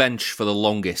warmed the bench for the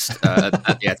longest at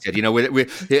the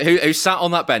Etihad? Who sat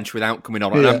on that bench without coming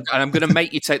on? And I'm going to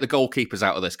make you take the goalkeepers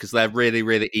out of this because they're really,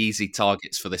 really easy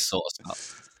targets for this sort of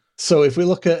stuff. So if we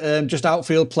look at just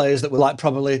outfield players that were like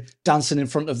probably dancing in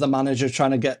front of the manager,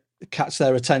 trying to catch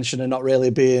their attention and not really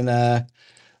being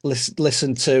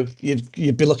listened to,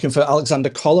 you'd be looking for Alexander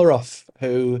Kolarov,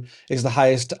 who is the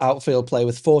highest outfield player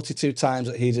with 42 times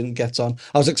that he didn't get on.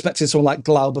 I was expecting someone like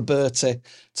Glauber Berti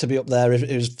to be up there.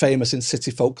 He was famous in City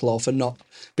folklore for not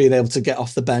being able to get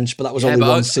off the bench, but that was only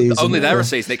one season. Only there a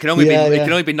season. It can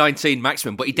only be 19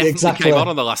 maximum, but he definitely came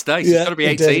on the last day. So it's got to be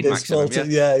 18 maximum.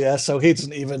 So he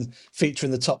doesn't even feature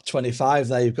in the top 25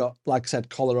 there. You've got, like I said,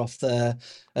 Kolarov there,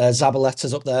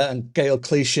 Zabaletta's up there, and Gael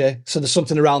Clichy. So there's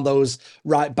something around those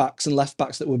right backs and left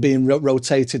backs that were being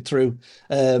rotated through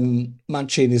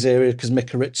Mancini's area, because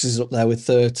Mika is up there with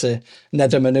 30.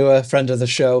 Neda Manua, friend of the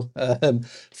show,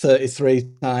 33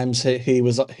 times he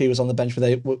was on the bench, but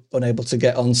they were unable to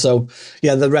get on. So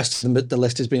yeah, the rest of the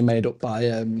list is being made up by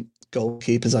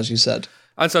goalkeepers, as you said.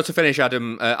 And so to finish,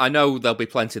 Adam, I know there'll be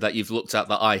plenty that you've looked at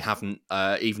that I haven't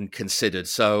even considered.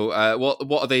 So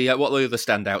what are the other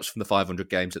standouts from the 500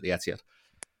 games at the Etihad?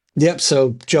 Yep,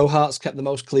 so Joe Hart's kept the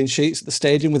most clean sheets at the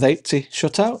stadium with 80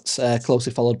 shutouts,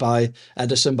 closely followed by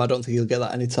Ederson, but I don't think he'll get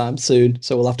that anytime soon,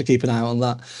 so we'll have to keep an eye on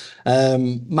that.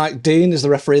 Mike Dean is the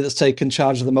referee that's taken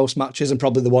charge of the most matches, and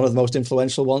probably one of the most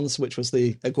influential ones, which was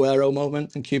the Aguero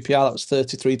moment in QPR. That was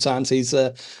 33 times he's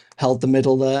held the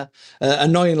middle there.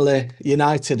 Annoyingly,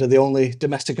 United are the only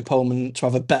domestic opponent to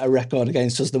have a better record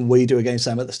against us than we do against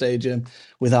them at the stadium,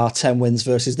 with our 10 wins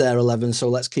versus their 11. So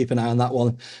let's keep an eye on that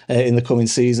one in the coming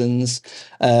seasons.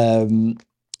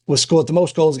 We scored the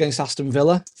most goals against Aston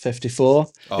Villa, 54.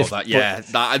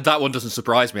 That one doesn't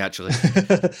surprise me, actually.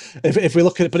 if we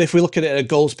look at it at a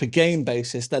goals per game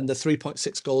basis, then the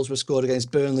 3.6 goals were scored against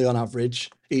Burnley on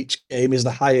average each game is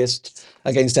the highest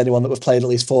against anyone that we've played at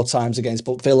least 4 times against,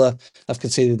 but Villa have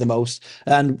conceded the most.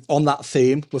 And on that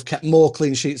theme, we've kept more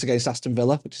clean sheets against Aston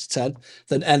Villa, which is 10,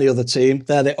 than any other team.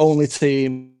 They're the only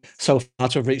team so far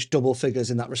to have reached double figures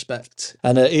in that respect.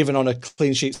 And even on a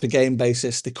clean sheets per game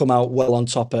basis, they come out well on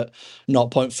top at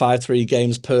 0.53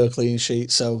 games per clean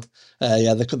sheet. So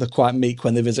they're quite meek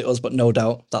when they visit us, but no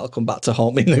doubt that'll come back to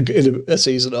haunt me in a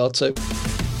season or two.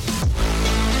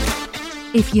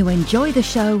 If you enjoy the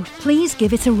show, please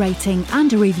give it a rating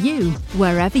and a review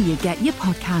wherever you get your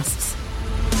podcasts.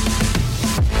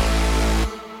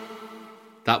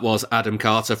 That was Adam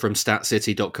Carter from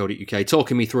statcity.co.uk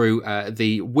talking me through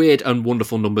the weird and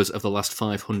wonderful numbers of the last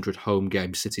 500 home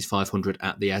games, City's 500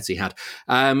 at the Etihad.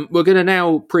 We're going to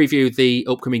now preview the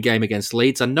upcoming game against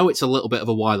Leeds. I know it's a little bit of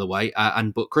a while away,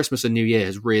 but Christmas and New Year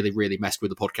has really, really messed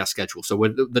with the podcast schedule. So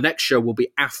the next show will be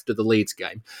after the Leeds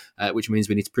game, which means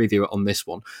we need to preview it on this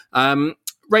one.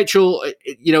 Rachel,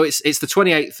 it's the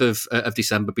 28th of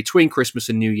December, between Christmas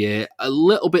and New Year. A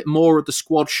little bit more of the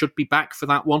squad should be back for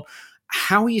that one.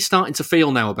 How are you starting to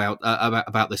feel now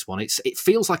about this one? It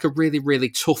feels like a really, really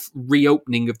tough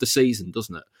reopening of the season,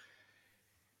 doesn't it?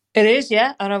 It is,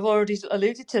 yeah, and I've already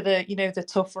alluded to the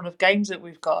tough run of games that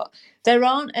we've got. There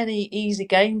aren't any easy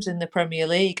games in the Premier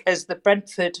League, as the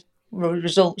Brentford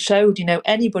result showed.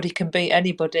 Anybody can beat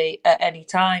anybody at any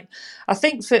time. I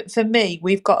think for me,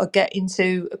 we've got to get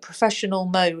into a professional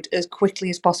mode as quickly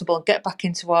as possible and get back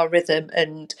into our rhythm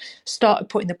and start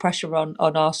putting the pressure on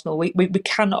Arsenal. We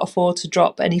cannot afford to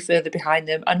drop any further behind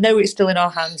them. I know it's still in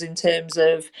our hands in terms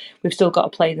of we've still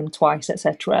got to play them twice,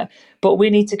 etc. But we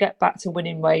need to get back to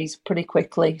winning ways pretty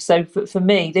quickly. So for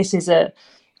me, this is a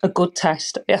good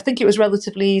test. I think it was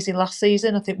relatively easy last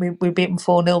season. I think we beat them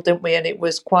 4-0, didn't we? And it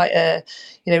was quite a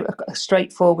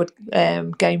straightforward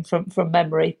game from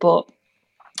memory. But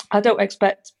I don't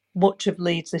expect much of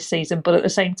Leeds this season. But at the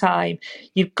same time,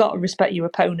 you've got to respect your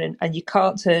opponent, and you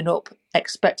can't turn up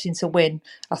expecting to win.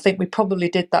 I think we probably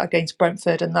did that against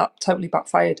Brentford, and that totally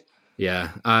backfired. Yeah.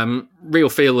 Real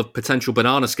feel of potential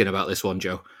banana skin about this one,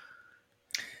 Joe.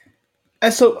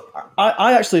 So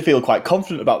I actually feel quite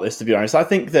confident about this, to be honest. I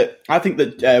think that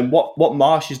what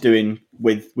Marsch is doing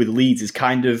with Leeds is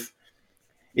kind of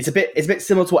it's a bit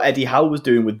similar to what Eddie Howe was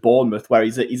doing with Bournemouth, where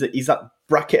he's that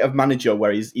bracket of manager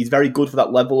where he's very good for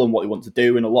that level and what he wants to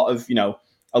do, and a lot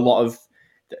of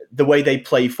the way they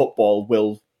play football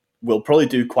will probably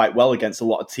do quite well against a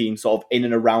lot of teams sort of in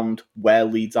and around where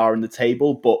Leeds are in the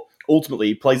table. But ultimately,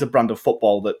 he plays a brand of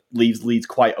football that leaves Leeds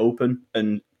quite open,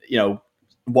 and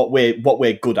what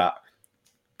we're good at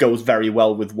goes very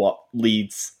well with what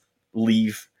Leeds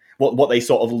leave, what they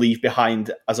sort of leave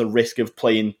behind as a risk of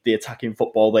playing the attacking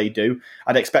football they do.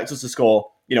 I'd expect us to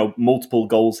score, multiple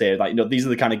goals here. These are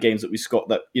the kind of games that we score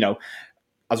that,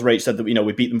 as Rach said, that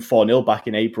we beat them 4-0 back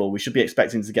in April. We should be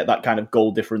expecting to get that kind of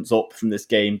goal difference up from this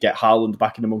game, get Haaland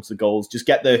back in amongst the goals, just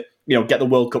get the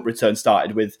World Cup return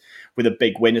started with a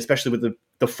big win, especially with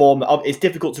the form. It's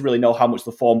difficult to really know how much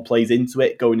the form plays into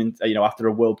it going in, after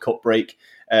a World Cup break.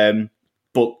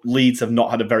 But Leeds have not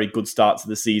had a very good start to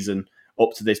the season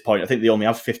up to this point. I think they only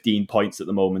have 15 points at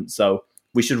the moment. So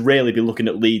we should really be looking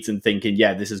at Leeds and thinking,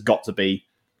 yeah, this has got to be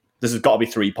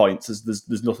 3 points.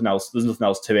 There's nothing else. There's nothing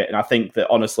else to it. And I think that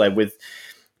honestly, with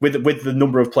the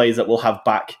number of players that we'll have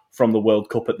back from the World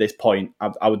Cup at this point,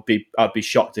 I'd be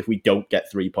shocked if we don't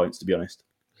get 3 points, to be honest.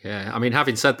 Yeah, I mean,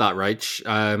 having said that,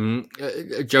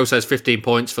 Rach, Joe says 15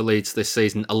 points for Leeds this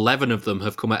season. 11 of them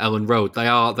have come at Ellen Road. They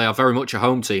are very much a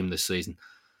home team this season.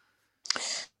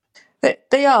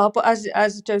 They are, but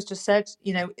as Joe's just said,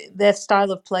 their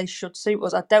style of play should suit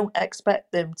us. I don't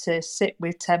expect them to sit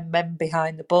with 10 men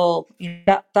behind the ball.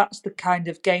 That's the kind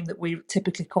of game that we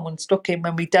typically come unstuck in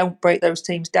when we don't break those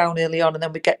teams down early on and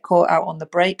then we get caught out on the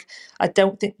break. I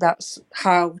don't think that's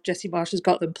how Jesse Marsch has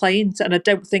got them playing, and I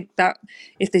don't think that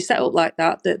if they set up like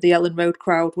that the Ellen Road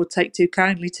crowd would take too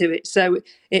kindly to it. So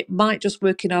it might just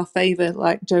work in our favour,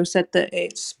 like Joe said, that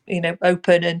it's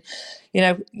open and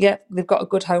they've got a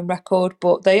good home record,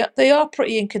 but they are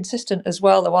pretty inconsistent as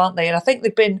well, though, aren't they? And I think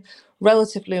they've been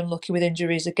relatively unlucky with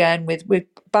injuries again. With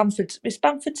Bamford, is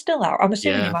Bamford still out? I'm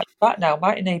assuming he might be back now,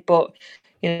 mightn't he? But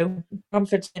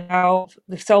Bamford's out.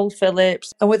 They've sold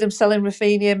Phillips, and with them selling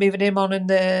Rafinha, moving him on in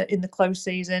the close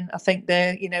season, I think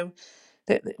they're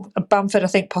Bamford, I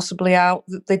think, possibly out.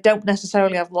 They don't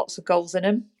necessarily have lots of goals in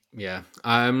them. Yeah.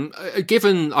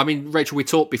 Rachel, we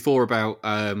talked before about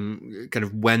kind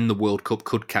of when the World Cup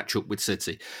could catch up with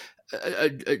City.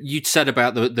 You'd said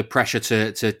about the pressure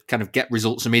to kind of get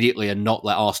results immediately and not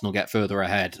let Arsenal get further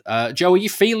ahead. Joe, are you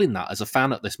feeling that as a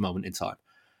fan at this moment in time?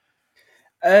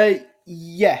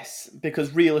 Yes,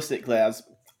 because realistically, as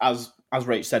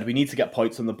Rach said, we need to get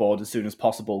points on the board as soon as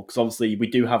possible, because obviously we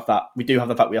do have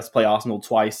the fact we have to play Arsenal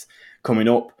twice coming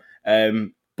up,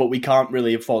 but we can't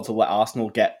really afford to let Arsenal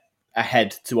get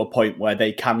ahead to a point where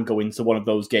they can go into one of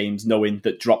those games knowing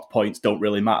that dropped points don't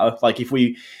really matter. Like, if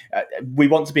we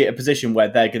want to be at a position where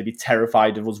they're going to be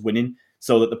terrified of us winning,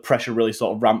 so that the pressure really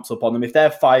sort of ramps up on them. If they're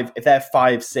 5,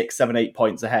 6, 7, 8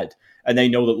 points ahead, and they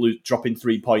know that dropping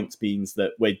 3 points means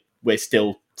that we're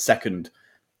still second,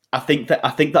 I think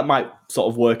that might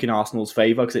sort of work in Arsenal's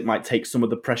favour, because it might take some of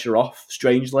the pressure off.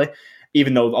 Strangely,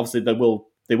 even though obviously they will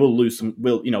lose some,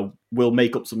 will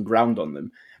make up some ground on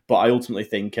them. But I ultimately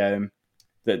think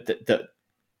that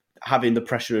having the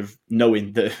pressure of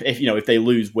knowing that if they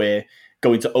lose, we're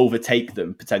going to overtake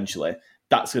them potentially,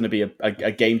 that's going to be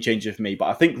a game changer for me. But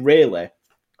I think really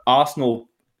Arsenal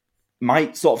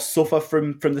might sort of suffer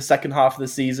from the second half of the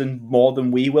season more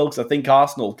than we will, because I think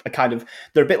Arsenal are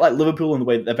they're a bit like Liverpool in the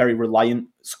way that they're very reliant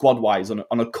squad-wise on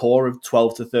a core of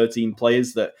 12 to 13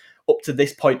 players that up to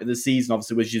this point of the season,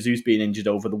 obviously with Jesus being injured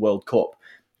over the World Cup,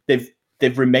 they've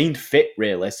they've remained fit,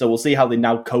 really. So we'll see how they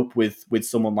now cope with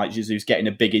someone like Jesus getting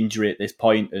a big injury at this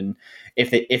point, and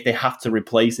if they have to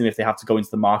replace him, if they have to go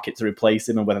into the market to replace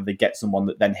him, and whether they get someone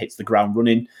that then hits the ground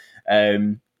running.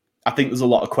 I think there's a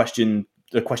lot of question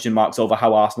marks over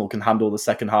how Arsenal can handle the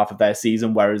second half of their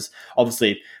season, whereas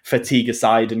obviously fatigue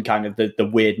aside and kind of the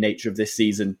weird nature of this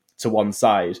season to one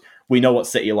side, we know what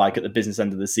City are like at the business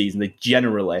end of the season. They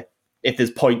generally, if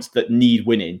there's points that need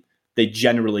winning, they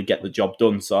generally get the job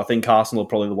done. So I think Arsenal are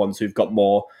probably the ones who've got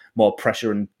more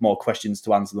pressure and more questions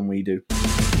to answer than we do.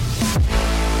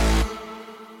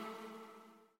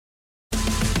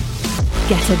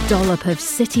 Get a dollop of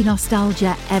City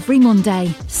nostalgia every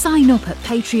Monday. Sign up at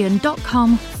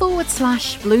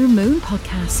patreon.com/Blue Moon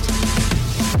Podcast.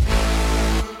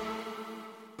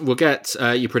 We'll get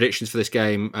your predictions for this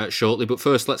game shortly, but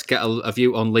first let's get a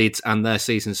view on Leeds and their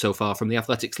season so far from the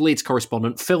Athletics Leeds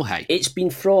correspondent Phil Hay. It's been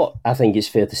fraught, I think it's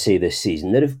fair to say, this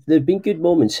season. There have been good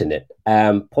moments in it,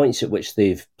 points at which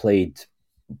they've played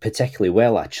particularly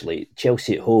well, actually.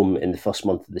 Chelsea at home in the first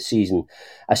month of the season,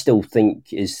 I still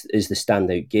think is the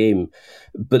standout game.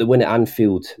 But the win at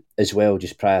Anfield as well,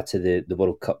 just prior to the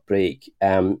World Cup break,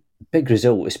 big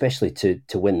result, especially to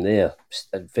win there,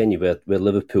 a venue where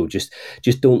Liverpool just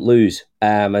don't lose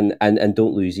and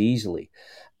don't lose easily.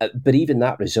 But even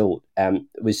that result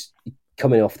was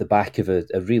coming off the back of a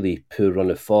really poor run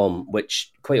of form,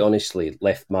 which quite honestly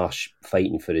left Marsch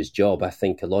fighting for his job. I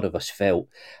think a lot of us felt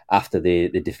after the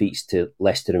defeats to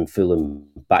Leicester and Fulham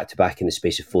back-to-back in the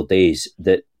space of 4 days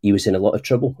that he was in a lot of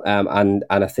trouble, and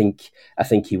I think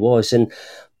he was. And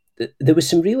there was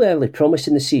some real early promise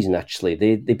in the season, actually.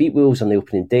 They beat Wolves on the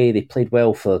opening day. They played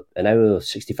well for an hour,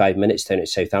 65 minutes down at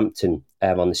Southampton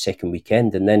on the second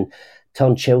weekend, and then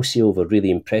turned Chelsea over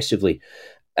really impressively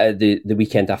the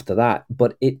weekend after that.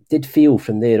 But it did feel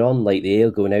from there on like the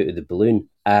air going out of the balloon.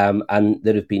 And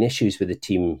there have been issues with the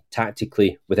team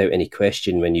tactically, without any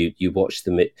question. When you watch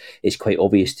them, it's quite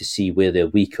obvious to see where they're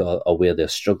weak or where they're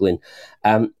struggling.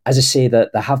 As I say,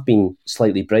 that there have been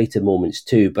slightly brighter moments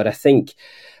too, but I think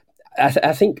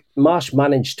Marsch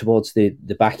managed towards the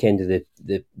back end of the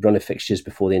run of fixtures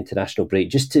before the international break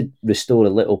just to restore a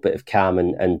little bit of calm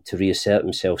and to reassert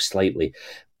himself slightly.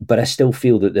 But I still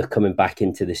feel that they're coming back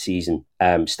into the season,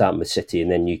 starting with City and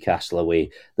then Newcastle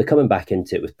away. They're coming back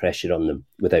into it with pressure on them,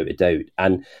 without a doubt.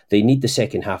 And they need the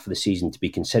second half of the season to be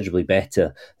considerably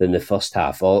better than the first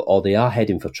half, or they are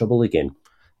heading for trouble again.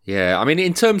 Yeah, I mean,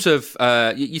 in terms of,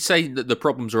 you say that the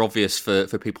problems are obvious for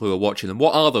people who are watching them.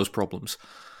 What are those problems?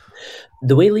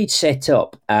 The way Leeds set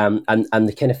up and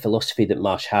the kind of philosophy that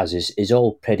Marsch has is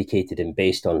all predicated and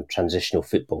based on transitional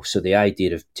football. So the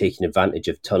idea of taking advantage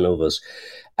of turnovers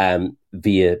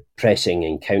via pressing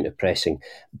and counter-pressing,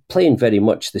 playing very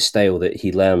much the style that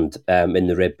he learned in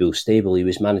the Red Bull stable. He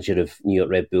was manager of New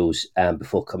York Red Bulls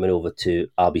before coming over to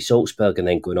RB Salzburg and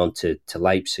then going on to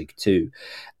Leipzig too.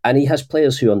 And he has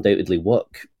players who undoubtedly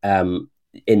work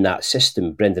in that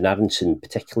system. Brendan Aronson,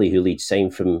 particularly, who Leeds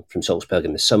signed from Salzburg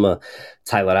in the summer,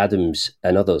 Tyler Adams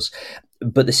and others.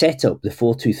 But the setup, the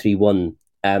 4-2-3-1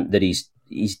 that he's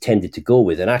tended to go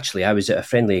with, and actually I was at a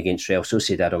friendly against Real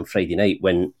Sociedad on Friday night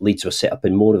when Leeds were set up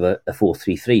in more of a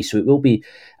 4-3-3. So it will be,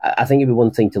 I think it'll be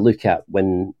one thing to look at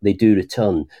when they do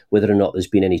return, whether or not there's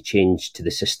been any change to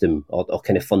the system or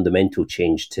kind of fundamental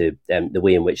change to the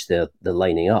way in which they're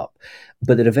lining up.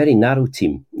 But they're a very narrow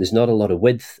team. There's not a lot of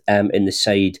width in the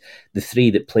side. The three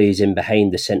that plays in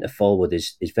behind the centre forward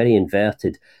is very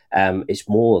inverted. It's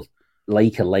more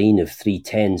like a line of 3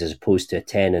 10s as opposed to a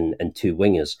 10 and 2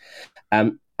 wingers.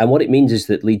 And what it means is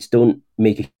that Leeds don't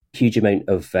make a huge amount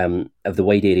of the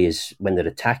wide areas when they're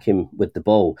attacking with the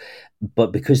ball,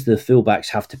 but because the fullbacks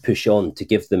have to push on to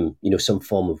give them, some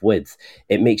form of width,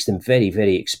 it makes them very,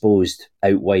 very exposed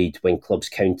out wide when clubs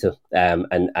counter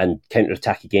and counter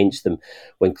attack against them.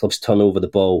 When clubs turn over the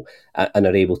ball and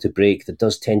are able to break, there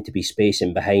does tend to be space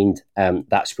in behind.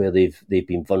 That's where they've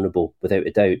been vulnerable, without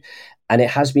a doubt. And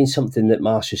it has been something that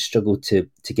Marsch has struggled to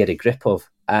get a grip of.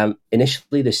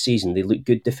 Initially this season, they looked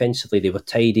good defensively. They were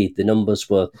tidy. The numbers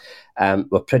were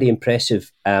pretty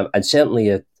impressive, and certainly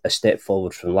a step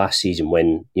forward from last season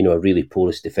when a really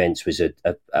porous defence was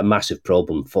a massive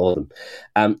problem for them.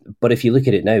 But if you look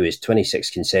at it now, it's 26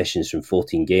 concessions from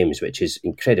 14 games, which is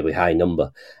incredibly high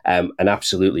number, and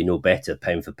absolutely no better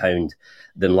pound for pound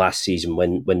than last season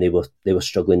when they were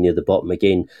struggling near the bottom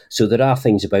again. So there are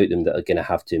things about them that are going to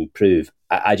have to improve.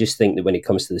 I just think that when it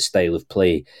comes to the style of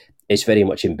play, it's very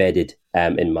much embedded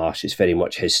in Marsch. It's very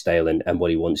much his style and what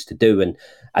he wants to do. And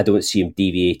I don't see him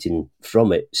deviating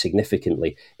from it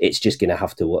significantly. It's just going to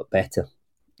have to work better.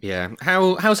 Yeah.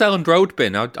 How's Elland Road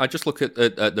been? I just look at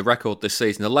the record this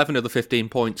season. 11 of the 15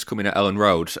 points coming at Elland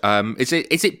Road. Is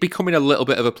it becoming a little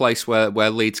bit of a place where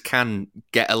Leeds can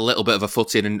get a little bit of a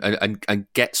foot in and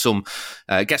get some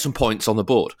points on the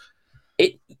board?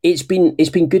 It's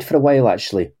been good for a while,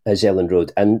 actually, as Elland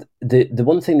Road. And the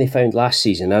one thing they found last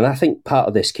season, and I think part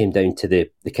of this came down to the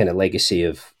kind of legacy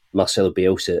of Marcelo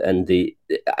Bielsa and the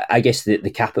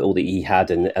capital that he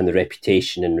had and the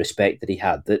reputation and respect that he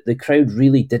had. The crowd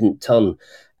really didn't turn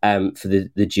for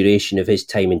the duration of his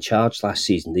time in charge last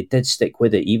season. They did stick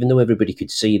with it, even though everybody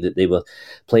could see that they were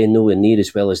playing nowhere near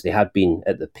as well as they had been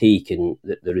at the peak, and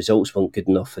the results weren't good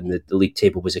enough, and the league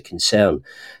table was a concern.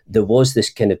 There was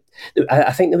this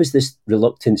I think there was this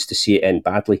reluctance to see it end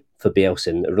badly for Bielsa,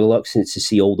 and a reluctance to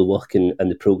see all the work and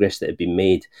the progress that had been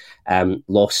made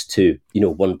lost to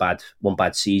one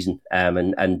bad season,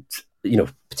 and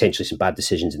potentially some bad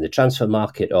decisions in the transfer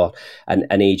market or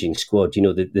an ageing squad.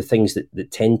 The things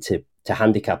that tend to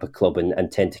handicap a club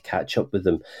and tend to catch up with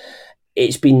them.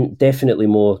 It's been definitely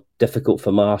more difficult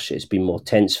for Marsch. It's been more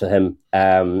tense for him.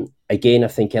 Again, I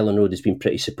think Elland Road has been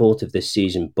pretty supportive this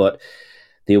season, but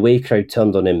the away crowd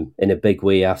turned on him in a big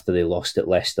way after they lost at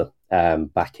Leicester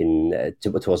back in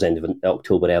towards the end of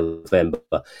October, early November.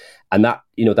 And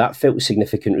that felt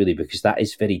significant, really, because that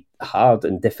is very hard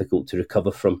and difficult to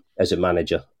recover from as a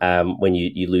manager when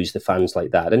you lose the fans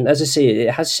like that. And as I say,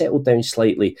 it has settled down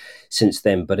slightly since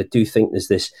then, but I do think there's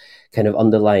this kind of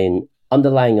underlying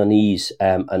unease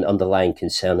and underlying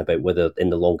concern about whether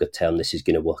in the longer term this is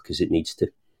going to work as it needs to.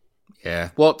 Yeah.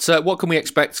 What can we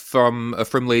expect from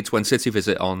Leeds when City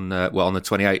visit on the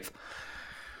 28th?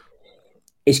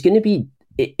 It's going to be.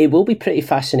 It will be pretty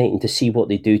fascinating to see what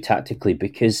they do tactically,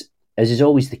 because, as is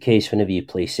always the case whenever you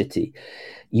play City,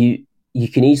 you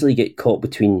can easily get caught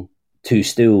between two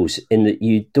stools in that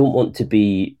you don't want to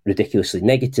be ridiculously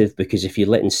negative, because if you're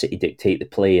letting City dictate the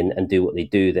play and do what they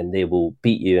do, then they will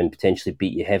beat you and potentially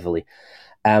beat you heavily.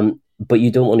 But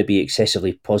you don't want to be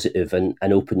excessively positive and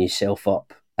open yourself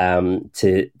up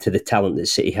to the talent that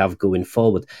City have going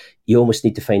forward. You almost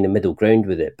need to find a middle ground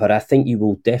with it. But I think you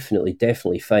will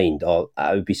definitely find, or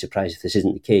I would be surprised if this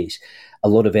isn't the case, a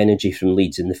lot of energy from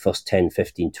Leeds in the first 10,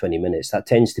 15, 20 minutes. That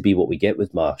tends to be what we get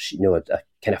with Marsch. A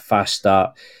kind of fast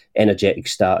start, energetic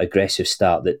start, aggressive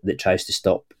start that tries to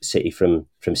stop City from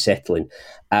settling.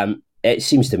 It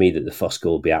seems to me that the first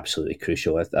goal will be absolutely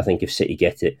crucial. I think if City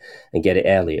get it and get it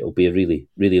early, it'll be a really,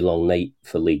 really long night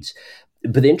for Leeds.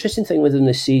 But the interesting thing with them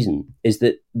this season is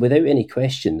that, without any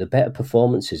question, the better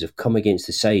performances have come against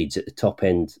the sides at the top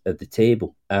end of the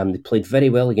table. They played very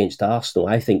well against Arsenal.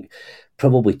 I think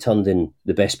probably turned in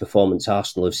the best performance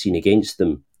Arsenal have seen against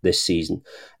them this season.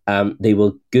 They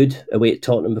were good away at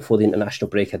Tottenham before the international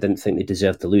break. I didn't think they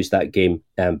deserved to lose that game,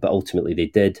 but ultimately they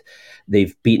did.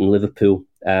 They've beaten Liverpool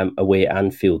away at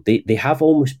Anfield. They have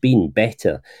almost been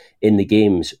better in the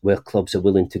games where clubs are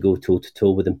willing to go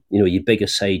toe-to-toe with them. Your bigger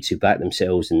sides who back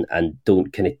themselves and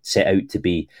don't kind of set out to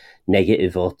be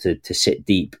negative or to sit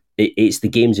deep. It's the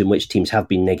games in which teams have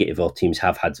been negative or teams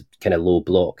have had kind of low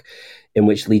block, in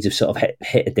which Leeds have sort of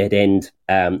hit a dead end,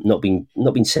 not been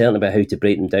certain about how to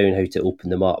break them down, how to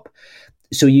open them up.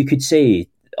 So you could say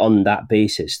on that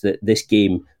basis that this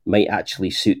game might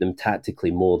actually suit them tactically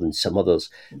more than some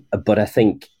others. But I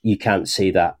think you can't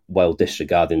say that while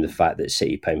disregarding the fact that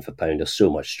City, pound for pound, are so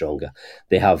much stronger.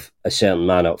 They have a certain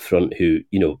man up front who,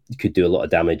 could do a lot of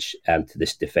damage to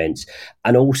this defence.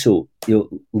 And also,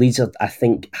 Leeds are, I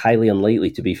think, highly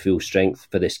unlikely to be full strength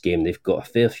for this game. They've got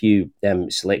a fair few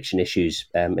selection issues,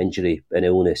 injury and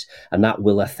illness, and that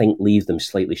will, I think, leave them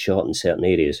slightly short in certain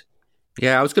areas.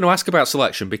 Yeah, I was going to ask about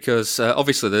selection because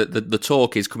obviously the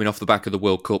talk is coming off the back of the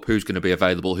World Cup. Who's going to be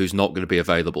available? Who's not going to be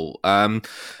available?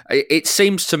 It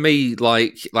seems to me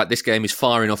like this game is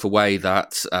far enough away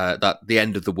that the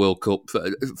end of the World Cup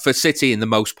for City, in the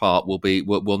most part,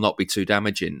 will not be too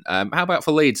damaging. How about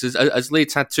for Leeds? Has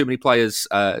Leeds had too many players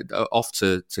off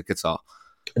to Qatar?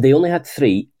 They only had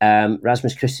 3.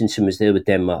 Rasmus Christensen was there with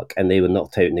Denmark, and they were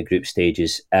knocked out in the group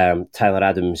stages. Tyler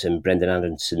Adams and Brendan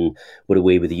Aronson were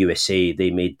away with the USA. They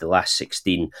made the last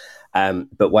 16.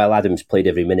 But while Adams played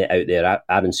every minute out there,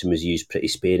 Aronson was used pretty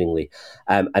sparingly.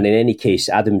 And in any case,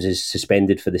 Adams is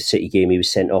suspended for the City game. He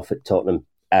was sent off at Tottenham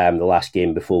the last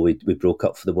game before we broke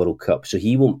up for the World Cup. So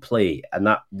he won't play, and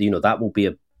that will be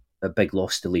a big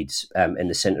loss to Leeds in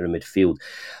the centre of midfield.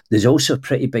 There's also a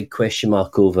pretty big question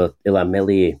mark over Illan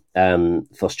Meslier,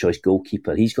 first choice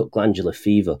goalkeeper. He's got glandular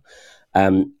fever,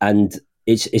 and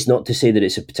It's not to say that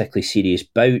it's a particularly serious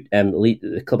bout.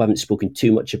 The club haven't spoken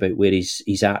too much about where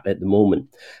he's at the moment.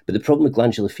 But the problem with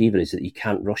glandular fever is that you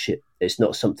can't rush it. It's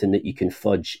not something that you can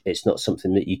fudge. It's not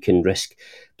something that you can risk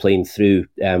playing through.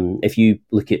 If you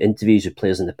look at interviews with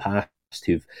players in the past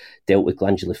who've dealt with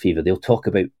glandular fever, they'll talk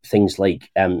about things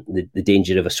like the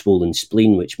danger of a swollen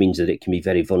spleen, which means that it can be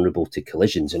very vulnerable to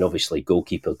collisions. And obviously,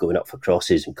 goalkeeper going up for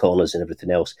crosses and corners and everything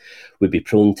else would be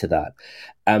prone to that.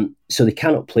 So they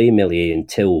cannot play Meslier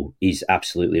until he's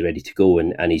absolutely ready to go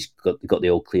and he's got the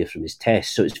all clear from his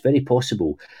test. So it's very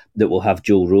possible that we'll have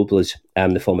Joel Robles,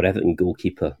 the former Everton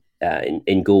goalkeeper,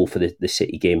 in goal for the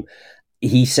City game.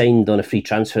 He signed on a free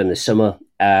transfer in the summer.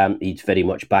 He's very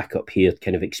much back up here,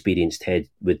 kind of experienced head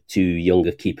with two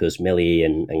younger keepers, Meslier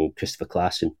and Christopher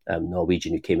Claassen,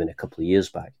 Norwegian, who came in a couple of years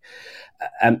back.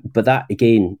 But that,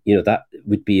 again, that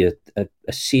would be a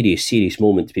serious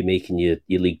moment to be making your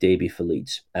league debut for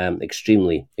Leeds.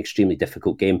 Extremely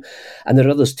difficult game. And there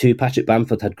are others too. Patrick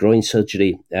Bamford had groin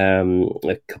surgery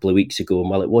a couple of weeks ago, and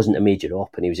while it wasn't a major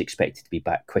op and he was expected to be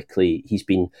back quickly, he's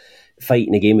been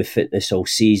fighting a game of fitness all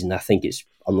season. I think it's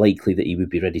unlikely that he would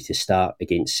be ready to start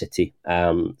against City.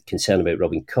 Concern about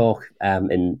Robin Koch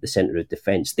in the centre of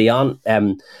defence. They aren't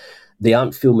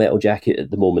full metal jacket at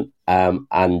the moment,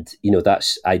 and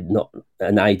that's not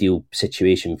an ideal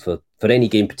situation for any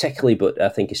game particularly, but I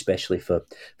think especially for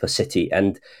City.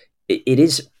 And it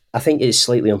is, I think, it is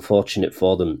slightly unfortunate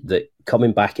for them that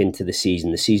coming back into the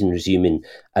season resuming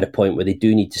at a point where they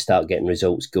do need to start getting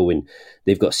results going.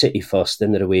 They've got City first,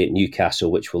 then they're away at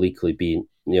Newcastle, which will equally be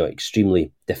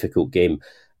extremely difficult game,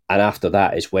 and after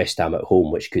that is West Ham at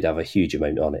home, which could have a huge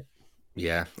amount on it.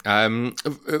 Yeah.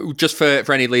 Just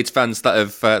for any Leeds fans that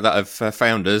have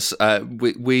found us,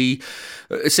 we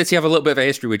City have a little bit of a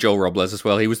history with Joel Robles as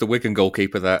well. He was the Wigan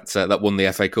goalkeeper that won the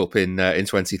FA Cup in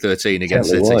 2013 against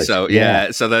City. Was. So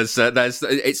so there's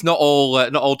it's not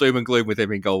all doom and gloom with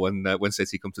him in goal when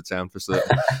City come to town for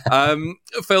certain.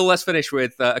 Phil, let's finish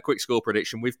with a quick score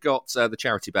prediction. We've got the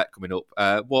charity bet coming up.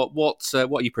 What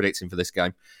are you predicting for this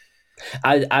game?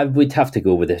 I would have to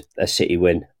go with a City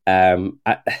win.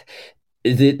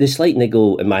 The slight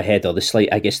niggle in my head, or the slight,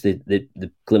 I guess,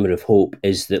 the glimmer of hope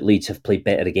is that Leeds have played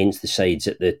better against the sides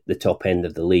at the top end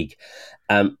of the league.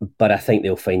 But I think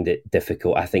they'll find it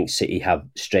difficult. I think City have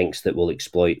strengths that will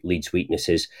exploit Leeds'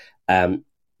 weaknesses.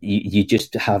 You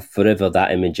just have forever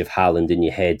that image of Haaland in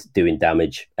your head doing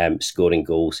damage, scoring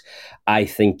goals. I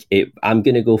think I'm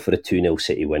going to go for a 2-0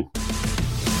 City win.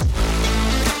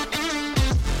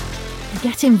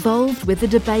 Get involved with the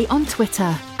debate on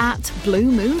Twitter at Blue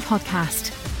Moon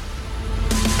Podcast.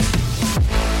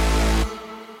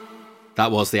 That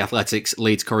was the Athletics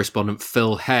Leeds correspondent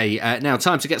Phil Hay. Now,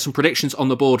 time to get some predictions on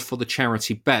the board for the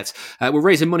charity bet. We're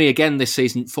raising money again this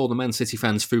season for the Man City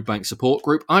Fans Food Bank Support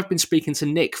Group. I've been speaking to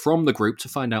Nick from the group to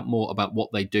find out more about what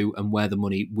they do and where the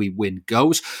money we win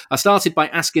goes. I started by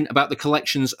asking about the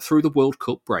collections through the World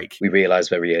Cup break. We realised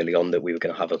very early on that we were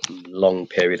going to have a long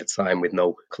period of time with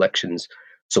no collections.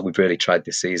 So we've really tried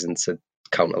this season to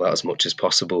counter that as much as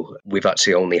possible. We've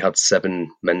actually only had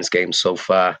 7 men's games so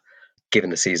far, given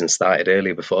the season started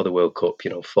earlier before the World Cup,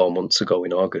 4 months ago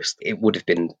in August. It would have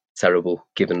been terrible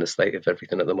given the state of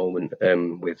everything at the moment,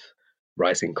 with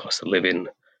rising cost of living,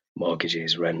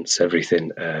 mortgages, rents,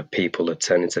 everything. People are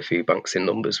turning to food banks in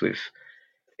numbers with,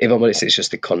 if I'm honest, it's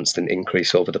just a constant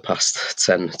increase over the past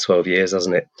 10, 12 years,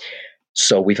 hasn't it?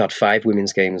 So we've had 5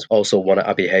 women's games, also one at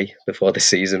Abbey Hay before the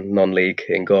season, non-league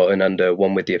in Gorton, and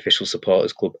one with the official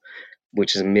supporters club,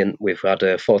 which has meant we've had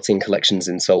 14 collections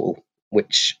in total,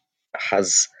 which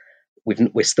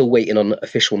we're still waiting on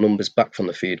official numbers back from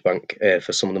the food bank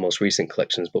for some of the most recent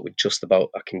collections, but we're just about,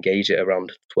 I can gauge it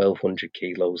around 1,200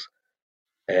 kilos,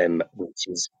 which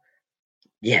is,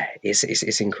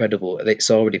 it's incredible. It's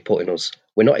already putting us,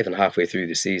 we're not even halfway through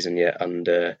the season yet, and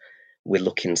we're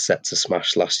looking set to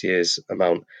smash last year's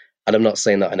amount. And I'm not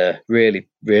saying that in a really,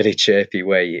 really chirpy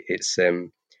way. It's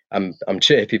I'm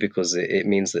chirpy because it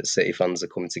means that City fans are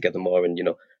coming together more, and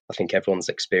I think everyone's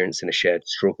experiencing a shared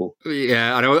struggle.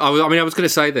 Yeah, I know. I was going to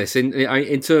say this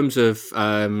in terms of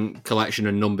collection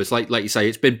and numbers. Like you say,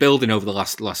 it's been building over the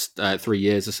last 3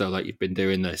 years or so that you've been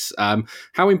doing this.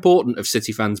 How important have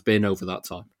City fans been over that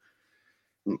time?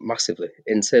 Massively.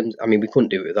 In terms, we couldn't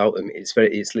do it without them. It's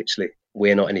literally,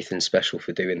 we're not anything special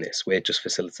for doing this. We're just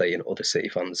facilitating other City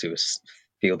fans who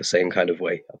feel the same kind of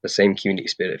way, have the same community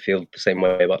spirit, feel the same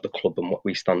way about the club and what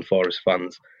we stand for as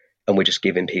fans. And we're just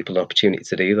giving people an opportunity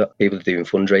to do that. People are doing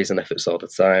fundraising efforts all the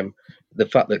time. The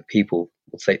fact that people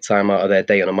will take time out of their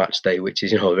day on a match day, which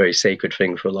is, a very sacred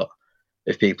thing for a lot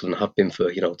of people and have been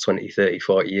for, 20, 30,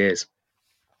 40 years,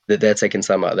 that they're taking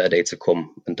time out of their day to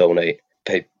come and donate,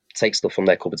 take stuff from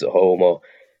their cupboards at home or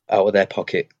out of their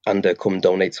pocket and come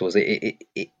donate to us.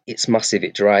 It's massive.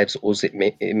 It drives us. It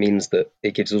means that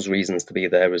it gives us reasons to be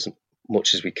there as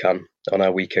much as we can on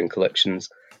our weekend collections,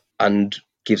 and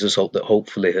gives us hope that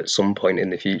hopefully at some point in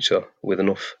the future, with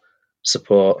enough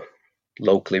support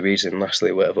locally, regionally,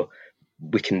 nationally, whatever,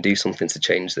 we can do something to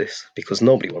change this, because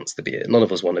nobody wants to be here. None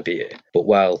of us want to be here. But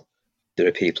while there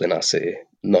are people in our city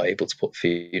not able to put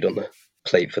food on the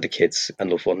plate for the kids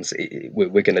and loved ones,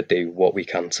 we're going to do what we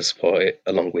can to support it,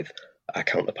 along with our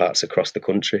counterparts across the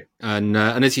country. And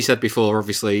as you said before,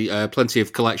 obviously, plenty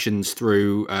of collections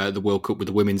through the World Cup with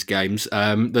the women's games.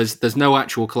 There's no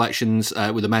actual collections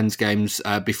with the men's games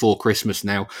before Christmas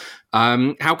now.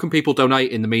 How can people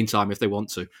donate in the meantime if they want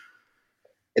to?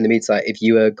 In the meantime, if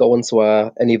you go onto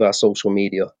any of our social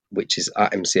media, which is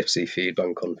at MCFC Food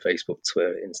Bank on Facebook,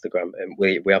 Twitter, Instagram,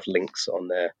 we have links on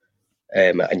there.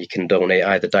 And you can donate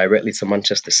either directly to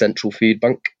Manchester Central Food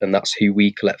Bank, and that's who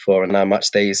we collect for on our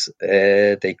match days.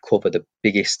 They cover the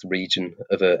biggest region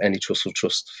of any Trussell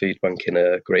Trust food bank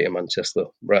in Greater Manchester,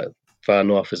 right far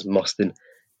north as Moston,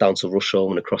 down to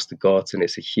Rusholme and across to Gorton.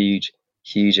 It's a huge,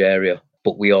 huge area.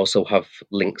 But we also have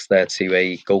links there to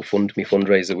a GoFundMe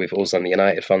fundraiser with us and the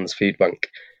United Fans Food Bank,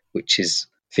 which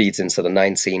feeds into the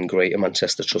 19 Greater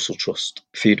Manchester Trussell Trust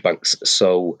food banks.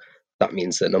 So that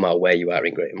means that no matter where you are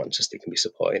in Greater Manchester, you can be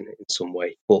supporting in some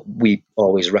way. But we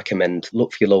always recommend,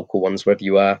 look for your local ones wherever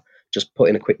you are. Just put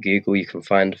in a quick Google, you can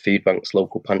find food banks,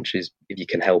 local pantries. If you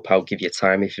can help out, give your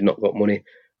time if you've not got money.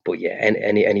 But yeah,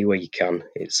 any way you can,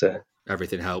 it's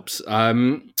everything helps.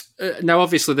 Now,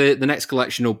 obviously, the next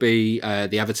collection will be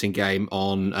the Everton game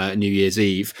on New Year's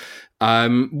Eve.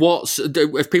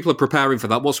 If people are preparing for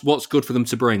that, what's good for them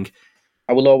to bring?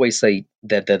 I will always say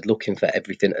they're looking for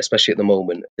everything, especially at the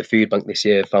moment. The food bank this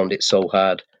year found it so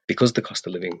hard because the cost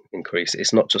of living increase.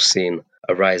 It's not just seeing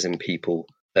a rise in people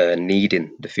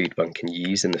needing the food bank and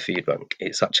using the food bank.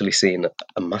 It's actually seeing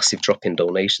a massive drop in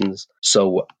donations.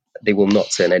 So they will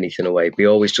not turn anything away. We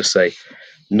always just say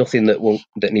nothing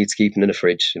that needs keeping in the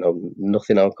fridge.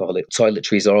 Nothing alcoholic.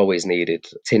 Toiletries are always needed.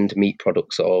 Tinned meat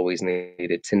products are always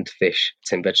needed. Tinned fish,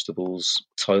 tinned vegetables.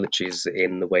 Toiletries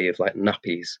in the way of like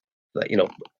nappies.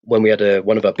 When we had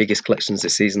one of our biggest collections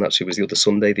this season, actually was the other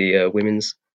Sunday, the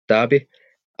women's derby,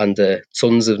 and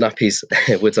tons of nappies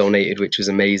were donated, which was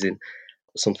amazing.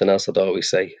 Something else I'd always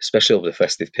say, especially over the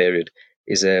festive period,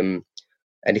 is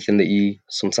anything that you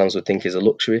sometimes would think is a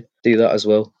luxury, do that as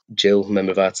well. Jill, a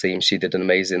member of our team, she did an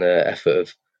amazing effort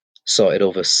of sorted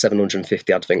over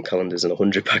 750 advent calendars and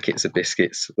 100 packets of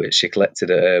biscuits, which she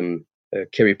collected at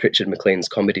Kiri Pritchard McLean's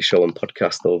comedy show and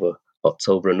podcast over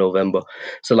October and November.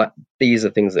 So these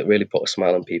are things that really put a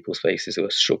smile on people's faces who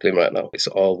are struggling right now. It's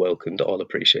all welcomed, all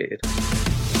appreciated.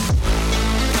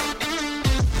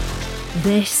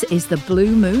 This is the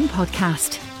Blue Moon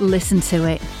Podcast. Listen to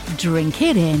it, drink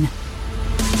it in.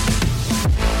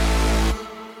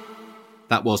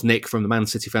 That was Nick from the Man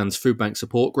City Fans Food Bank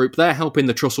Support Group. They're helping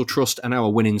the Trussell Trust, and our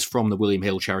winnings from the William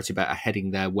Hill charity bet are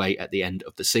heading their way at the end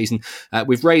of the season.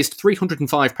 We've raised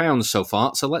 £305 so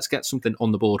far, so let's get something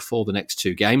on the board for the next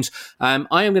two games. I am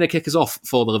going to kick us off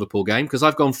for the Liverpool game, because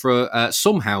I've gone for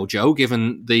somehow, Joe,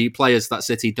 given the players that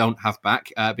City don't have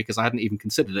back, because I hadn't even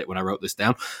considered it when I wrote this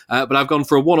down, but I've gone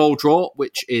for a 1-1 draw,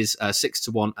 which is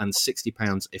 6-1 and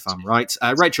 £60 if I'm right.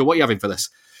 Rachel, what are you having for this?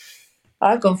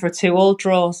 I've gone for a 2-2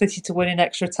 draw, City to win in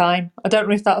extra time. I don't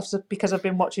know if that's because I've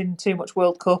been watching too much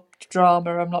World Cup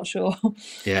drama. I'm not sure.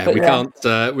 Yeah, we can't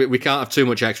have too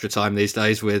much extra time these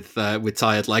days with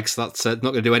tired legs. That's not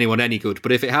going to do anyone any good.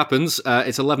 But if it happens,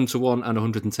 it's 11-1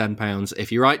 and £110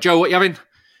 if you're right. Joe, what are you having?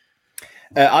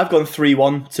 I've gone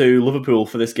 3-1 to Liverpool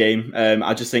for this game.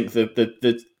 I just think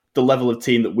the level of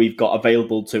team that we've got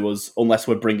available to us, unless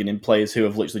we're bringing in players who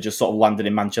have literally just sort of landed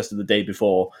in Manchester the day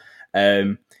before.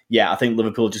 I think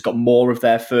Liverpool just got more of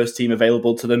their first team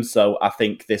available to them. So I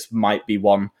think this might be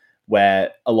one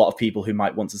where a lot of people who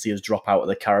might want to see us drop out of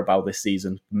the Carabao this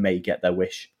season may get their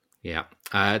wish. Yeah.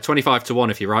 25-1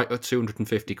 if you're right, or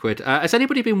 £250. Has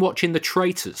anybody been watching The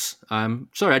Traitors?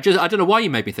 Sorry, I don't know why you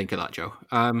made me think of that, Joe.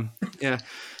 Yeah.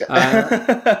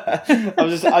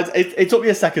 It took me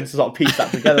a second to sort of piece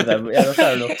that together then, but yeah, that's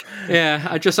fair enough. Yeah,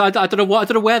 I don't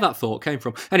know where that thought came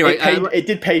from. Anyway, it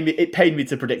did pain me. It pained me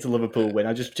to predict a Liverpool win.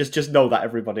 I just know that,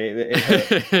 everybody. It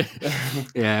hurt.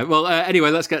 Yeah. Well,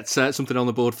 anyway, let's get something on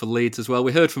the board for Leeds as well.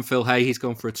 We heard from Phil Hay. He's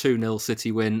gone for a 2-0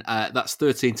 City win. That's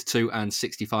 13-2 and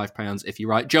 £65 if you're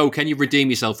right. Joe, can you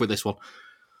redeem yourself with this one?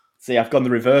 See, I've gone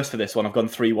the reverse for this one. I've gone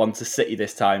 3-1 to City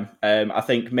this time. I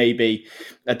think maybe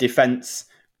a defence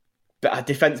but our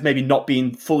defence maybe not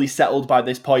being fully settled by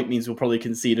this point means we'll probably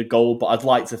concede a goal. But I'd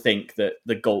like to think that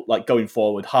the goal, like going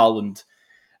forward, Haaland,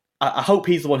 I hope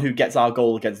he's the one who gets our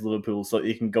goal against Liverpool so that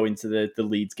he can go into the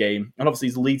Leeds game. And obviously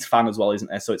he's a Leeds fan as well, isn't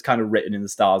there? So it's kind of written in the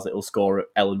stars that he'll score at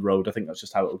Ellen Road. I think that's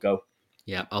just how it'll go.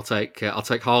 Yeah, I'll take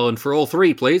Haaland for all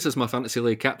three, please, as my fantasy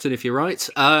league captain, if you're right.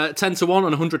 10-1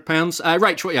 on £100.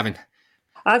 Rach, what are you having?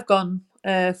 I've gone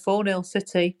 4-0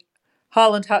 City.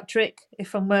 Haaland hat-trick,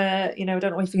 if I'm, I don't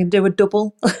know if you can do a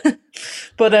double.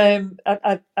 But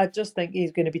I just think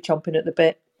he's going to be chomping at the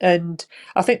bit. And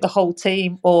I think the whole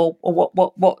team, or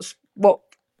what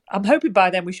I'm hoping by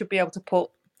then we should be able to put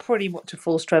pretty much a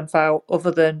full strength out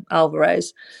other than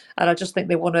Alvarez. And I just think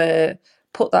they want to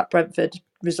put that Brentford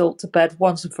result to bed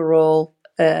once and for all,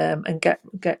 and get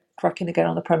cracking again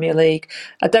on the Premier League.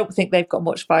 I don't think they've got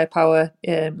much firepower,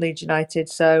 Leeds United,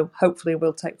 so hopefully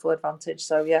we'll take full advantage.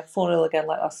 So yeah, 4-0 again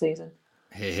like last season.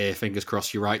 Here, fingers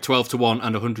crossed you're right. 12-1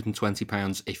 and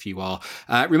 £120 if you are.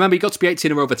 Remember, you've got to be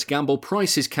 18 or over to gamble.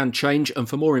 Prices can change, and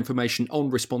for more information on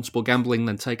responsible gambling,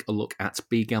 then take a look at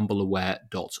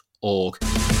begambleaware.org.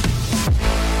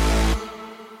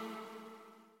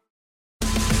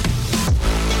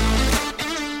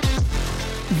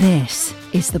 This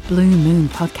is the Blue Moon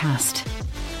Podcast,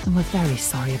 and we're very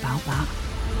sorry about that.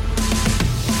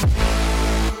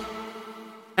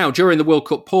 Now, during the World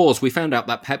Cup pause, we found out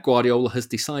that Pep Guardiola has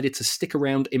decided to stick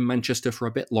around in Manchester for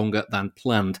a bit longer than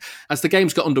planned. As the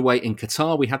games got underway in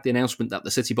Qatar, we had the announcement that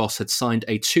the City boss had signed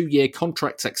a 2-year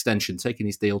contract extension, taking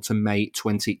his deal to May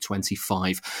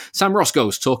 2025. Sam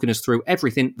Roscoe's talking us through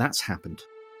everything that's happened.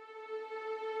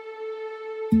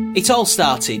 It all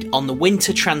started on the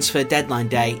winter transfer deadline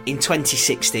day in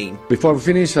 2016. Before we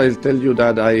finish, I'll tell you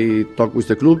that I talked with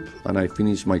the club and I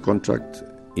finished my contract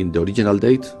in the original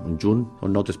date, on June,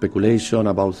 on not speculation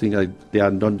about things. They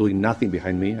are not doing nothing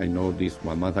behind me. I know this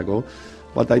 1 month ago,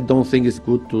 but I don't think it's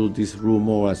good to this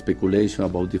rumor and speculation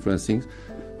about different things.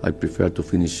 I prefer to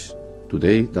finish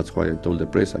today. That's why I told the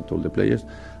press, I told the players,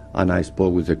 and I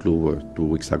spoke with the club 2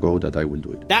 weeks ago that I will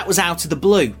do it. That was out of the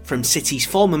blue from City's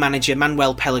former manager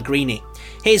Manuel Pellegrini.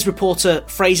 Here's reporter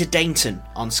Fraser Dainton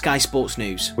on Sky Sports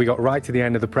News. We got right to the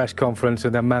end of the press conference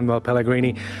and then Manuel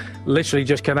Pellegrini literally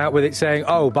just came out with it saying,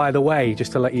 oh, by the way,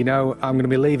 just to let you know, I'm going to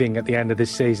be leaving at the end of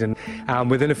this season. And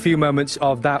within a few moments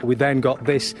of that, we then got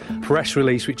this press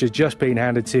release, which has just been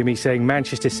handed to me, saying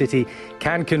Manchester City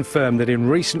can confirm that in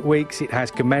recent weeks it has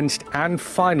commenced and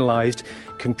finalised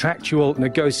contractual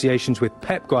negotiations with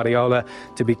Pep Guardiola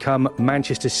to become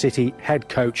Manchester City head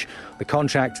coach. The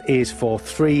contract is for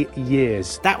 3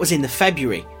 years. That was in the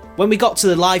February. When we got to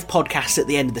the live podcast at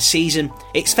the end of the season,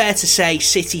 it's fair to say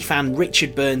City fan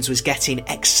Richard Burns was getting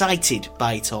excited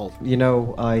by it all. You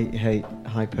know, I hate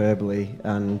hyperbole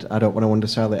and I don't want to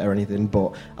undersell it or anything,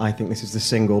 but I think this is the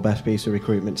single best piece of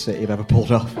recruitment City have ever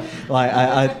pulled off. Like,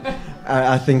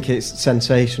 I think it's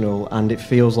sensational and it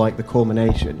feels like the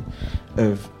culmination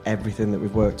of everything that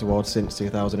we've worked towards since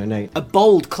 2008. A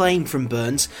bold claim from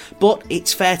Burns, but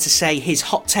it's fair to say his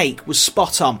hot take was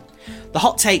spot on. The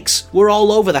hot takes were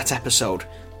all over that episode.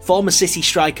 Former City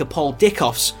striker Paul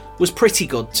Dickoff's was pretty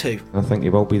good too. I think he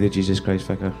will be the Jesus Christ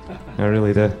figure. I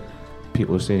really do.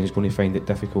 People are saying he's going to find it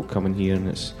difficult coming here and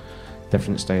it's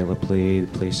different style of play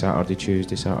Saturday,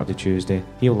 Tuesday.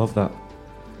 He'll love that.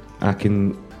 I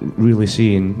can really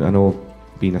see, and I know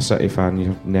being a City fan,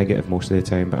 you're negative most of the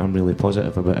time, but I'm really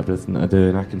positive about everything that I do,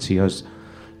 and I can see us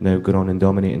now going on and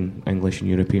dominating English and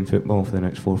European football for the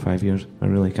next 4 or 5 years. I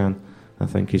really can. I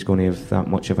think he's going to have that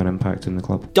much of an impact in the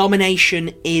club.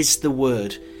 Domination is the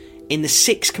word. In the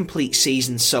 6 complete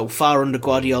seasons so far under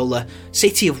Guardiola,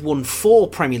 City have won 4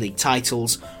 Premier League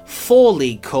titles, 4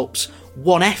 League Cups,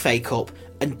 1 FA Cup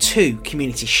and 2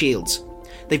 Community Shields.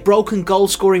 They've broken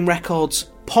goal-scoring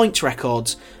records, points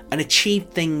records and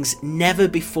achieved things never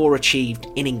before achieved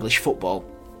in English football.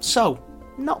 So,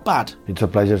 not bad. It's a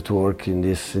pleasure to work in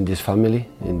this family,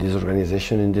 in this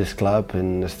organisation, in this club,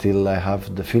 and still we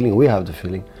have the feeling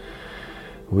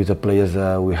with the players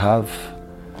we have,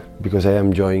 because I am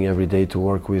enjoying every day to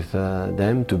work with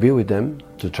them, to be with them,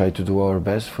 to try to do our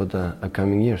best for the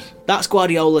upcoming years. That's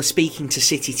Guardiola speaking to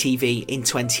City TV in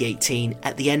 2018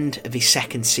 at the end of his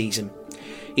 2nd season.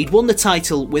 He'd won the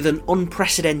title with an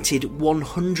unprecedented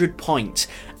 100 points,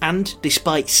 and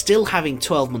despite still having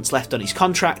 12 months left on his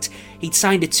contract, he'd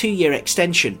signed a 2-year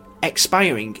extension,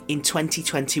 expiring in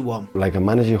 2021. Like a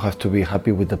manager, you have to be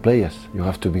happy with the players. You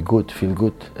have to be good, feel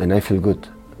good, and I feel good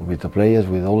with the players,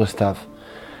 with all the staff,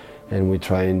 and we're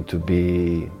trying to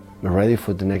be ready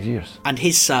for the next years. And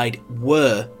his side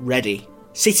were ready.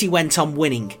 City went on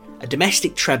winning, A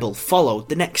domestic treble followed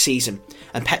the next season,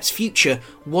 and Pep's future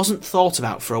wasn't thought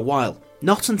about for a while.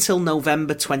 Not until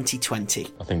November 2020.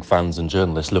 I think fans and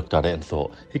journalists looked at it and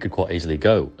thought he could quite easily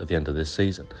go at the end of this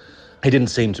season. He didn't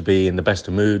seem to be in the best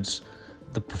of moods.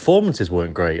 The performances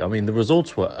weren't great. I mean, the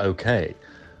results were okay,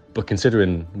 but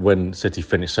considering when City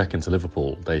finished second to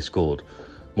Liverpool, they scored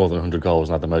more than 100 goals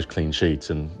and had the most clean sheets,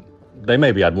 and they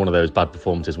maybe had one of those bad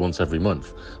performances once every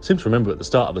month. I seem to remember at the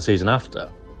start of the season after,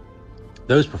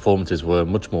 those performances were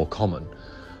much more common.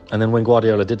 And then when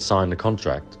Guardiola did sign the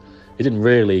contract, he didn't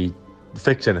really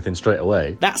fix anything straight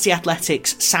away. That's The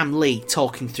Athletic's Sam Lee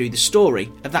talking through the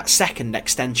story of that second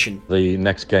extension. The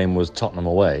next game was Tottenham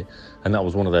away, and that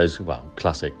was one of those, well,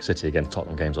 classic City against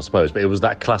Tottenham games, I suppose, but it was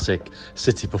that classic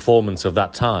City performance of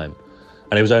that time.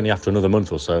 And it was only after another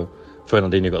month or so,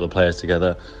 Fernandinho got the players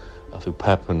together. I think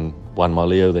Pep and Juan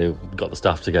Marlillo, they got the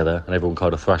staff together, and everyone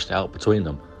kind of thrashed it out between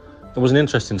them. It was an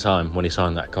interesting time when he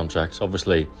signed that contract.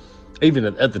 Obviously, even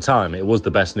at the time, it was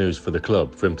the best news for the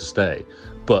club for him to stay,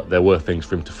 but there were things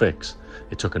for him to fix.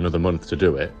 It took another month to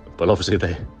do it, but obviously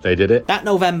they did it. That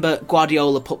November,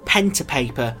 Guardiola put pen to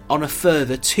paper on a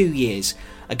further 2 years.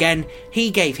 Again,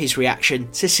 he gave his reaction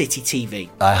to City TV.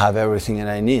 I have everything that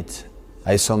I need.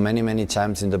 I saw many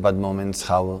times in the bad moments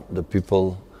how the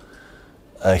people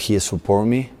here support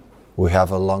me. We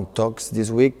have a long talks this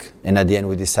week, and at the end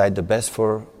we decide the best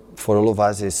for all of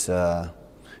us is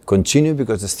continue,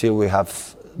 because still we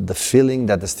have the feeling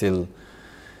that still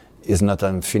is not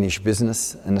unfinished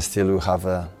business, and still we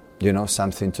have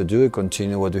something to do,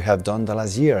 continue what we have done the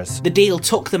last years. The deal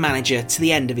took the manager to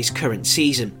the end of his current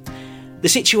season. The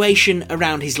situation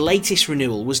around his latest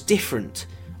renewal was different.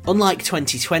 Unlike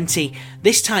 2020,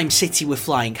 this time City were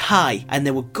flying high and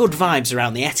there were good vibes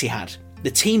around the Etihad. The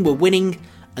team were winning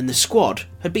and the squad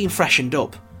had been freshened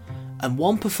up. And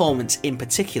one performance in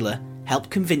particular helped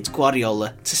convince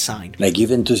Guardiola to sign. I give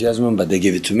enthusiasm, but they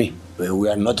give it to me. We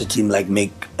are not a team like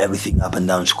make everything up and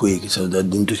down quick. So the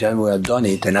enthusiasm, we have done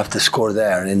it, and after score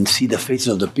there and see the faces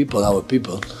of the people, our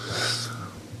people,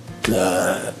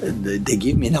 they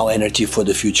give me now energy for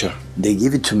the future. They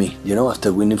give it to me.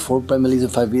 After winning 4 Premier Leagues in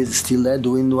 5 years, still there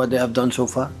doing what they have done so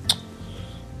far.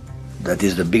 That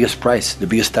is the biggest prize, the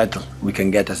biggest title we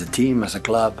can get as a team, as a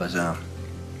club, as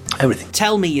everything.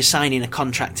 Tell me you're signing a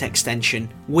contract extension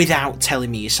without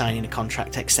telling me you're signing a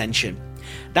contract extension.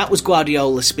 That was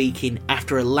Guardiola speaking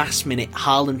after a last-minute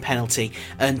Haaland penalty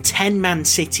earned 10 Man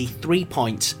City 3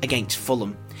 points against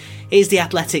Fulham. Here's The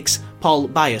Athletic's Paul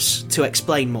Bias to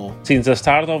explain more. Since the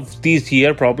start of this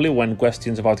year, probably, when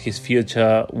questions about his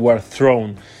future were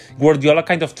thrown, Guardiola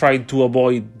kind of tried to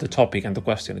avoid the topic and the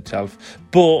question itself.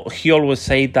 But he always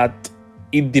said that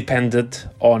it depended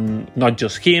on not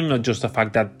just him, not just the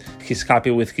fact that he's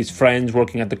happy with his friends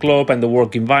working at the club and the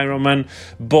work environment,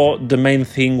 but the main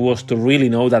thing was to really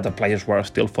know that the players were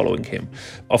still following him.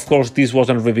 Of course, this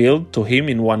wasn't revealed to him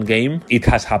in one game. It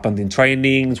has happened in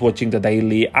trainings, watching the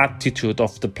daily attitude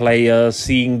of the players,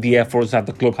 seeing the efforts that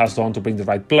the club has done to bring the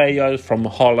right players, from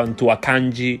Haaland to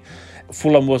Akanji.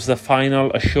 Fulham was the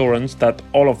final assurance that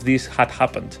all of this had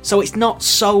happened. So it's not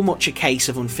so much a case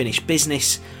of unfinished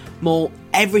business, more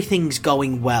everything's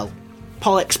going well.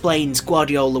 Paul explains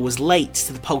Guardiola was late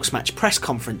to the post-match press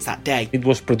conference that day. It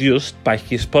was produced by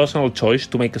his personal choice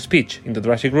to make a speech in the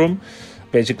dressing room,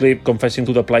 basically confessing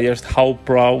to the players how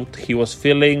proud he was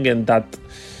feeling and that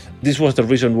this was the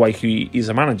reason why he is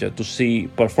a manager, to see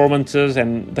performances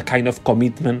and the kind of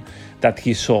commitment that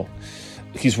he saw.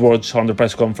 His words on the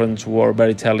press conference were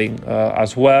very telling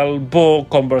as well, but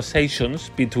conversations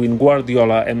between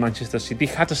Guardiola and Manchester City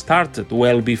had started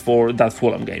well before that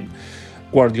Fulham game.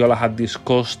 Guardiola had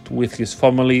discussed with his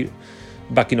family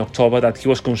back in October that he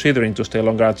was considering to stay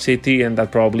longer at City and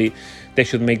that probably they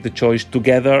should make the choice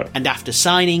together. And after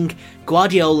signing,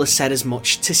 Guardiola said as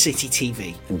much to City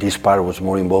TV. This part was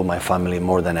more involved my family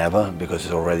more than ever, because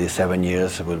it's already 7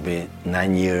 years, it will be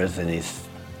 9 years, and it's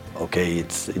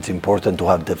important to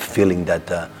have the feeling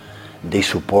that they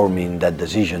support me in that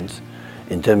decisions.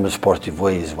 In terms of sportive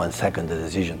ways, 1 second the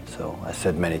decision. So I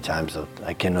said many times that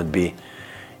I cannot be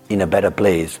in a better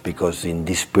place, because in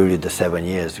this period, the 7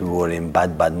 years, we were in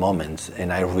bad moments,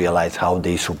 and I realized how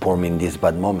they support me in these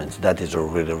bad moments. That is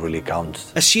what really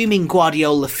counts. Assuming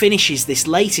Guardiola finishes this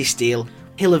latest deal,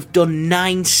 he'll have done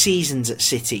 9 seasons at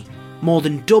City, more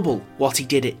than double what he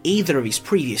did at either of his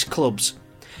previous clubs.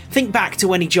 Think back to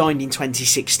when he joined in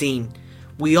 2016.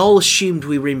 We all assumed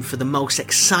we were in for the most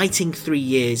exciting 3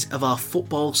 years of our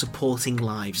football supporting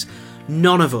lives.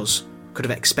 None of us could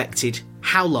have expected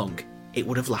how long it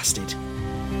would have lasted.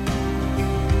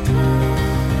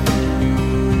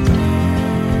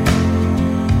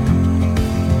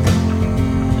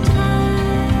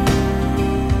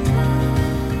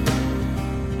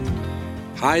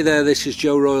 Hi there, this is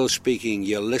Joe Royal speaking.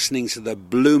 You're listening to the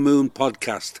Blue Moon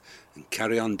podcast, and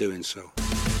carry on doing so.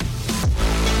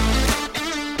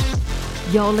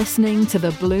 You're listening to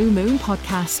the Blue Moon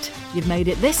podcast. You've made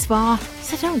it this far,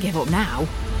 so don't give up now.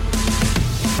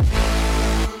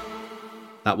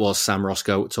 That was Sam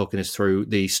Roscoe talking us through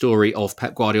the story of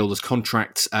Pep Guardiola's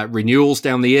contract renewals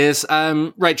down the years.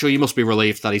 Rachel, you must be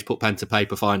relieved that he's put pen to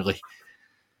paper finally.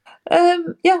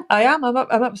 Yeah, I am. I'm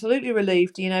absolutely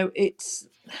relieved. You know,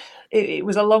 it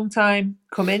was a long time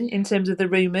coming in terms of the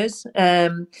rumours.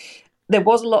 There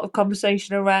was a lot of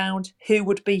conversation around who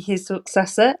would be his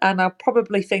successor, and I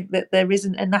probably think that there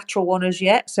isn't a natural one as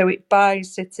yet. So it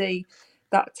buys City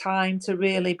that time to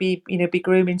really be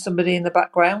grooming somebody in the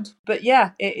background. But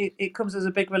yeah, it comes as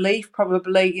a big relief,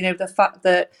 probably, the fact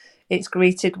that it's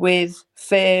greeted with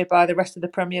fear by the rest of the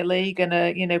Premier League and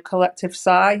a collective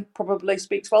sigh probably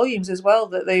speaks volumes as well,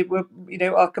 that they were,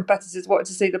 our competitors wanted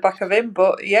to see the back of him.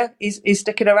 But yeah, he's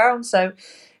sticking around. So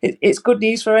it's good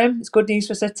news for him. It's good news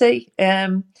for City.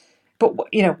 But,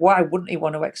 why wouldn't he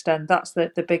want to extend? That's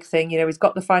the big thing. He's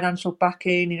got the financial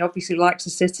backing. He obviously likes the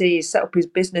city. He's set up his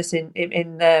business in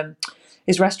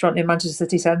his restaurant in Manchester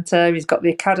City Centre. He's got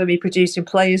the academy producing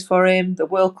players for him, the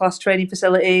world-class training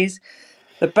facilities,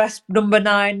 the best number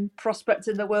 9 prospect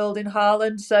in the world in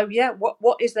Haaland. So, yeah,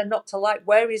 what is there not to like?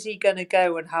 Where is he going to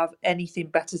go and have anything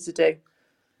better to do?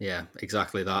 Yeah,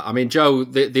 exactly that. I mean, Joe,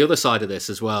 the other side of this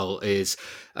as well is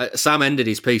Sam ended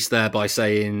his piece there by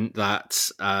saying that,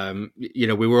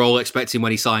 we were all expecting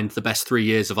when he signed the best 3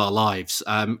 years of our lives.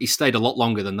 He stayed a lot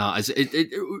longer than that.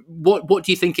 What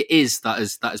do you think it is that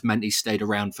has meant he's stayed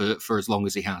around for as long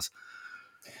as he has?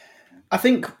 I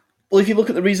think, well, if you look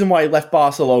at the reason why he left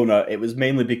Barcelona, it was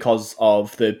mainly because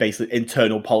of the basic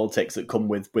internal politics that come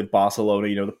with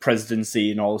Barcelona, the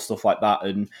presidency and all the stuff like that,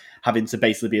 and having to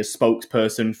basically be a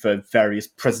spokesperson for various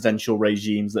presidential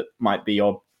regimes that might be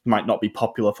or might not be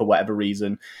popular for whatever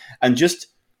reason. And just,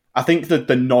 I think that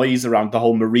the noise around the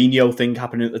whole Mourinho thing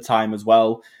happening at the time as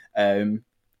well, it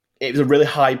was a really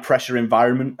high pressure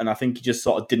environment, and I think he just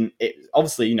sort of didn't,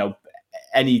 obviously,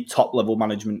 any top level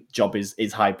management job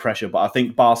is high pressure, but I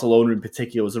think Barcelona in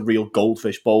particular was a real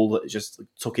goldfish bowl that just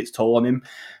took its toll on him.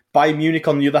 Bayern Munich,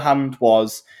 on the other hand,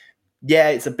 was, yeah,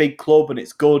 it's a big club and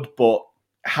it's good, but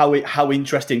how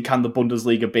interesting can the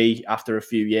Bundesliga be after a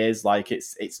few years? Like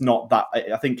it's not that.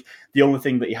 I think the only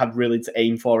thing that he had really to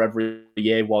aim for every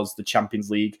year was the Champions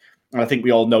League. And I think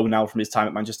we all know now from his time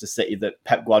at Manchester City that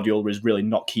Pep Guardiola is really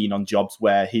not keen on jobs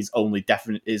where his only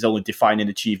defining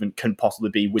achievement can possibly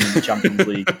be winning the Champions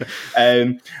League.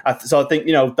 So I think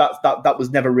that was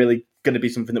never really going to be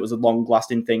something that was a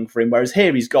long-lasting thing for him. Whereas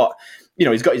here he's got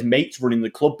his mates running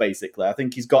the club basically. I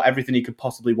think he's got everything he could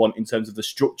possibly want in terms of the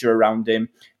structure around him.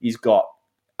 He's got.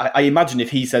 I imagine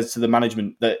if he says to the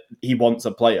management that he wants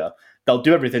a player, they'll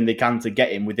do everything they can to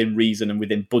get him within reason and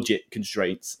within budget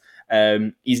constraints.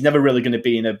 He's never really going to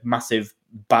be in a massive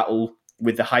battle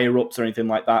with the higher ups or anything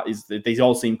like that. They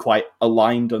all seem quite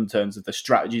aligned in terms of the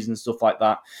strategies and stuff like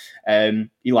that.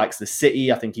 He likes the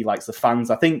city. I think he likes the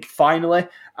fans. I think finally,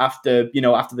 after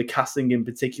the casting in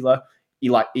particular,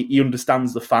 he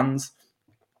understands the fans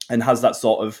and has that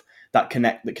sort of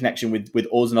the connection with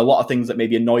us, and a lot of things that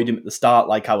maybe annoyed him at the start,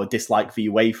 like our dislike for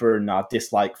UEFA and our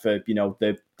dislike for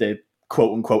the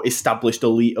quote unquote established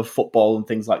elite of football and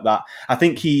things like that. I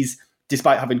think he's,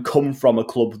 despite having come from a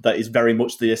club that is very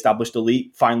much the established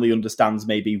elite, finally understands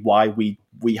maybe why we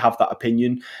have that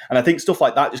opinion. And I think stuff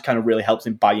like that just kind of really helps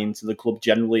him buy into the club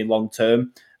generally long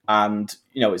term. And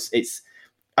it's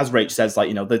as Rach says,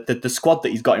 like, the squad that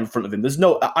he's got in front of him,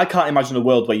 I can't imagine a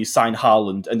world where you sign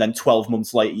Haaland and then 12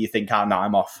 months later you think,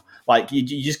 I'm off. Like, you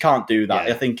just can't do that.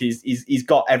 Yeah. I think he's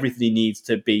got everything he needs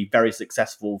to be very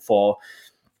successful for.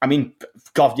 I mean,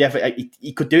 God, yeah,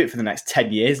 he could do it for the next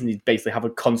 10 years and he'd basically have a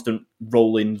constant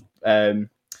rolling, a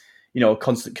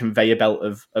constant conveyor belt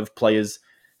of players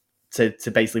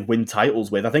to basically win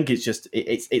titles with. I think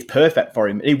it's perfect for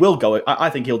him. And he will go. I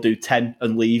think he'll do 10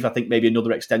 and leave. I think maybe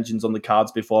another extension's on the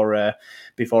cards before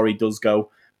he does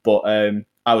go. But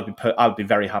I would be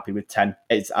very happy with 10.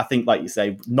 I think, like you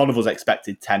say, none of us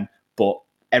expected 10, but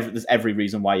there's every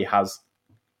reason why he has.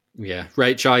 Yeah,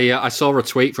 Rach, I saw a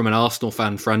tweet from an Arsenal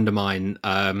friend of mine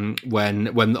when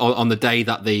on the day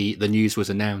that the news was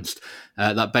announced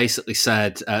that basically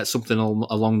said something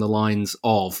along the lines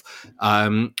of,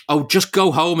 just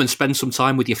go home and spend some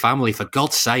time with your family, for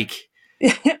God's sake.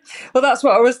 Well, that's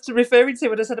what I was referring to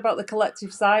when I said about the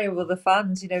collective sigh of other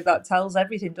fans. That tells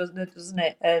everything, doesn't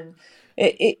it? And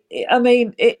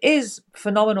it is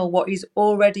phenomenal what he's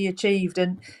already achieved.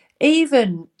 And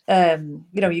even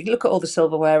You look at all the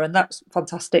silverware and that's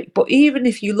fantastic. But even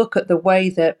if you look at the way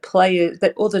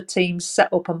that other teams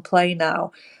set up and play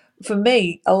now, for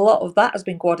me, a lot of that has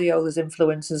been Guardiola's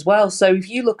influence as well. So if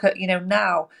you look at,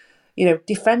 now,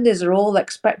 defenders are all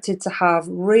expected to have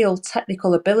real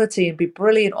technical ability and be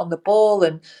brilliant on the ball,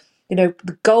 and the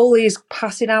goalies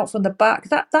passing out from the back.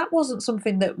 That wasn't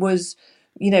something that was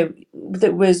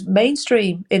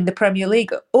mainstream in the Premier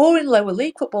League or in lower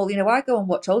league football. I go and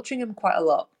watch Altrincham quite a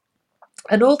lot.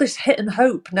 And all this hit and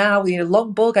hope now,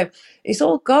 long ball game, it's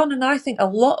all gone. And I think a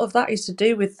lot of that is to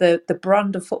do with the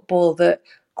brand of football that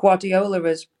Guardiola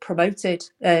has promoted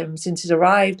since he's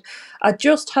arrived. I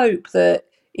just hope that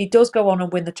he does go on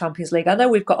and win the Champions League. I know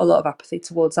we've got a lot of apathy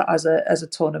towards that as a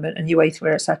tournament and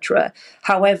UEFA, etc.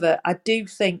 However, I do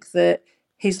think that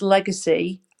his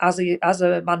legacy as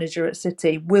a manager at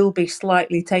City will be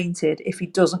slightly tainted if he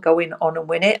doesn't go in on and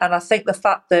win it. And I think the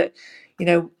fact that,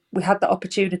 we had that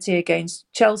opportunity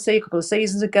against Chelsea a couple of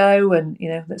seasons ago, and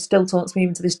that still taunts me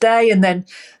even to this day. And then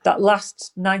that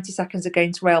last 90 seconds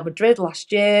against Real Madrid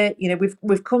last year,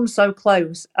 we've come so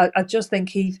close. I just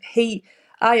think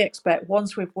I expect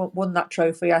once we've won that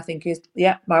trophy, I think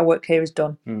my work here is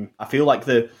done. I feel like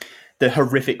the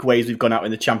horrific ways we've gone out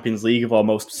in the Champions League have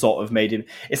almost sort of made him.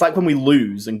 It's like when we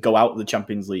lose and go out of the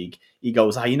Champions League, he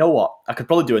goes, you know what? I could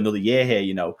probably do another year here.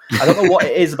 I don't know what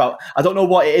it is about. I don't know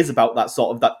what it is about that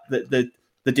sort of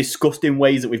the disgusting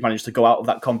ways that we've managed to go out of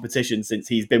that competition since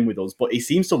he's been with us. But he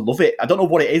seems to love it. I don't know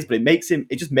what it is, but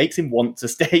it just makes him want to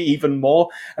stay even more.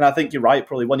 And I think you're right.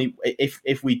 Probably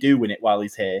if we do win it while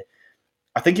he's here.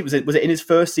 I think was it in his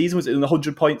first season? Was it in the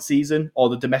 100-point season or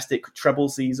the domestic treble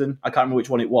season? I can't remember which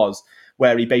one it was,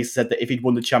 where he basically said that if he'd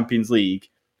won the Champions League,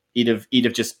 he'd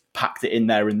have just packed it in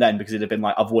there and then, because he'd have been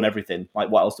like, I've won everything. Like,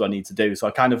 what else do I need to do? So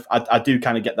I do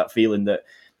kind of get that feeling that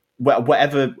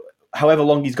however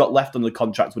long he's got left on the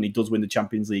contract when he does win the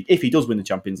Champions League, if he does win the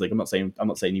Champions League, I'm not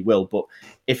saying he will, but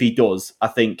if he does, I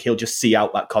think he'll just see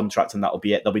out that contract and that'll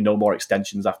be it. There'll be no more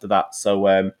extensions after that.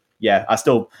 So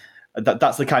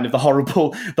that's the kind of the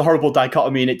horrible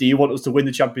dichotomy in it. Do you want us to win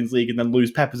the Champions League and then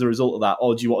lose Pep as a result of that,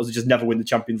 or do you want us to just never win the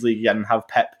Champions League again and have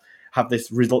Pep have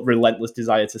this relentless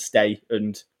desire to stay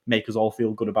and make us all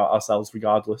feel good about ourselves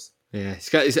regardless? Yeah, it's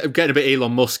getting a bit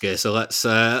Elon Musk here, so let's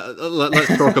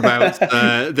talk about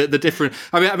the different.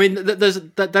 I mean,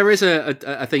 there is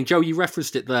a thing. Joe, you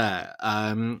referenced it there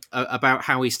about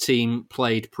how his team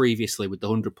played previously with the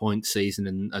 100-point season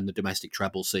and the domestic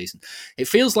treble season. It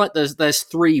feels like there's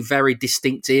three very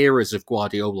distinct eras of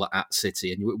Guardiola at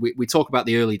City, and we talk about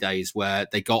the early days where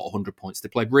they got 100 points. They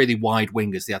played really wide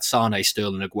wingers. They had Sane,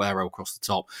 Sterling, Aguero across the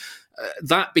top.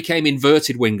 That became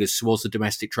inverted wingers towards the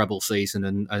domestic treble season,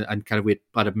 and kind of we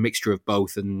had a mixture of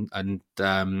both, and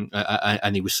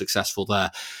he was successful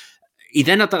there. He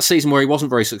then had that season where he wasn't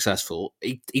very successful.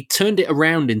 He turned it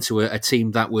around into a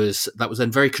team that was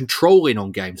then very controlling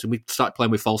on games, and we started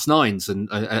playing with false nines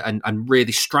and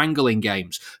really strangling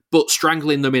games, but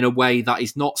strangling them in a way that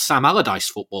is not Sam Allardyce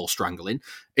football strangling.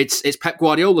 It's Pep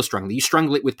Guardiola strangling. You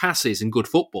strangle it with passes and good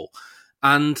football,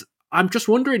 and I'm just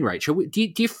wondering, Rachel, do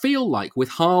you feel like with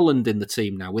Haaland in the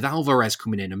team now, with Alvarez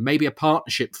coming in and maybe a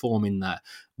partnership forming there,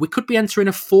 we could be entering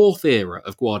a fourth era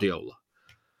of Guardiola?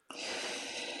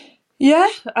 Yeah,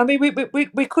 I mean,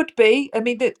 we could be. I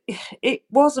mean, it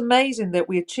was amazing that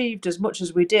we achieved as much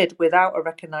as we did without a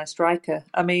recognised striker.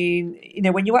 I mean,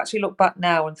 when you actually look back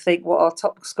now and think what our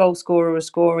top goal scorer was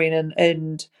scoring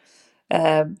and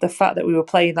the fact that we were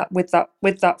playing that with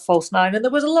that false nine, and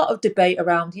there was a lot of debate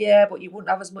around, but you wouldn't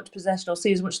have as much possession or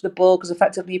see as much of the ball because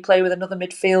effectively you play with another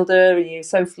midfielder and you're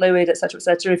so fluid, etc.,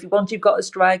 etc. Once you've got a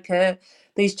striker,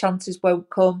 these chances won't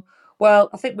come. Well,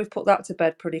 I think we've put that to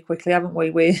bed pretty quickly, haven't we?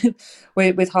 With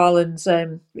Haaland's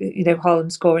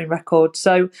Haaland scoring record.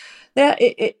 So yeah,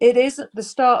 it is the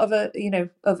start of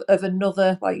of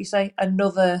another, like you say,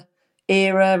 another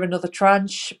era, another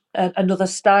tranche, another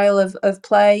style of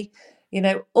play.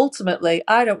 Ultimately,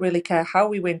 I don't really care how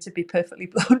we win, to be perfectly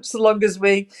blunt, so long as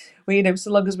we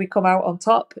come out on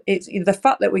top. It's the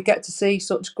fact that we get to see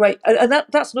such great, and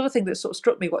that's another thing that sort of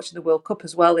struck me watching the World Cup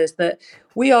as well, is that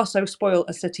we are so spoiled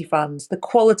as City fans. The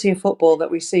quality of football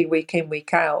that we see week in,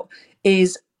 week out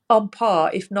is on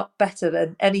par, if not better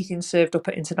than anything served up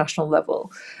at international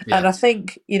level. Yeah. And I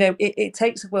think, it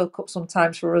takes a World Cup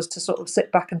sometimes for us to sort of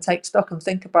sit back and take stock and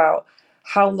think about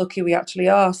how lucky we actually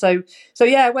are. So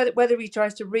yeah, whether he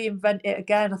tries to reinvent it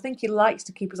again, I think he likes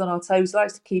to keep us on our toes. He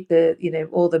likes to keep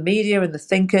all the media and the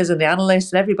thinkers and the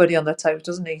analysts and everybody on their toes,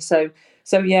 doesn't he? So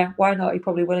yeah, why not? He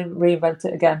probably will reinvent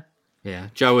it again. Yeah,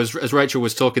 Joe, as Rachel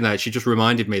was talking there, she just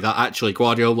reminded me that actually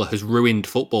Guardiola has ruined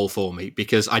football for me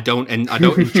because I don't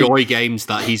enjoy games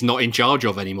that he's not in charge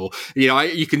of anymore. You know,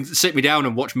 you can sit me down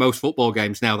and watch most football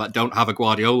games now that don't have a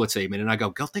Guardiola team in, and I go,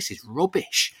 God, this is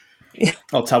rubbish.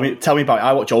 Oh, tell me about it.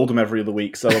 I watch Oldham every other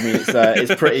week, so I mean,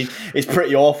 it's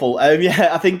pretty awful.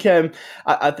 I think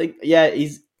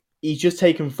he's just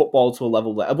taken football to a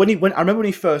level that I remember when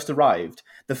he first arrived,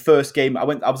 the first game I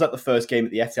was at the first game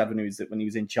at the Etihad when he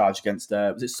was in charge against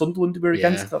was it Sunderland we were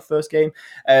against that first game,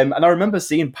 and I remember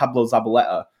seeing Pablo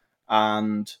Zabaleta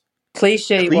and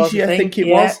Clichy, I think it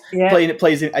was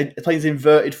plays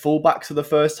inverted fullbacks for the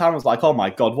first time. I was like, oh my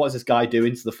God, what is this guy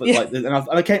doing to the foot? Like, and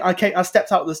I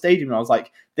stepped out of the stadium and I was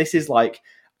like, this is like,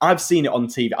 I've seen it on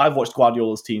TV. I've watched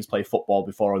Guardiola's teams play football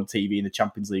before on TV in the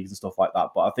Champions League and stuff like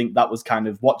that. But I think that was kind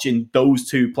of watching those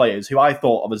two players who I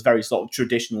thought of as very sort of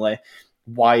traditionally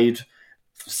wide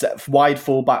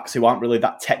fullbacks who aren't really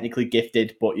that technically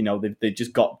gifted, but you know they've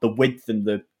just got the width and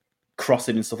the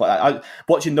crossing and stuff like that.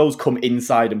 Watching those come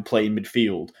inside and play in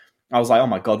midfield, I was like, oh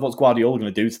my God, what's Guardiola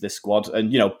going to do to this squad?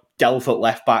 And you know, Delph at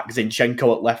left back,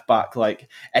 Zinchenko at left back, like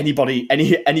anybody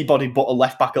but a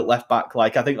left back at left back.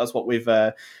 Like I think that's what we've,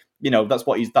 that's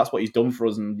what he's done for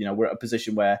us. And you know, we're at a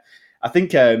position where I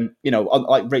think,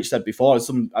 like Rich said before, as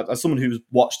someone who's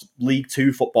watched League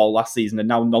Two football last season and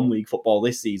now non-league football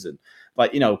this season,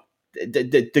 like you know,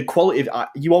 the quality of I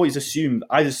assumed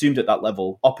at that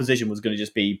level, opposition was going to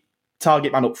just be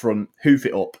target man up front, hoof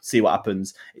it up, see what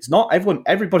happens. It's not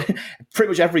everybody, pretty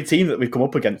much every team that we've come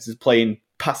up against is playing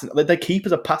passing. Their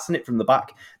keepers are passing it from the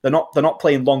back. They're not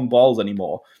playing long balls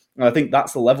anymore. And I think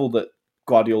that's the level that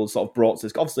Guardiola sort of brought to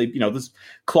this. Obviously, you know, there's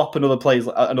Klopp and other players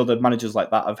and other managers like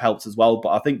that have helped as well. But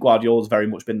I think Guardiola's very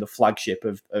much been the flagship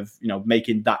of you know,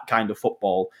 making that kind of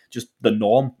football just the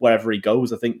norm wherever he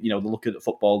goes. I think, you know, the look at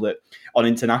football that on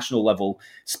international level,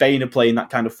 Spain are playing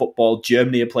that kind of football.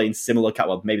 Germany are playing similar,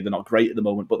 well, maybe they're not great at the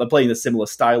moment, but they're playing a similar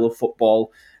style of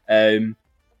football. And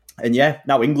yeah,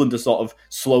 now England are sort of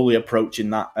slowly approaching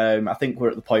that. I think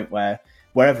we're at the point where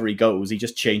wherever he goes, he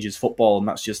just changes football, and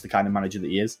that's just the kind of manager that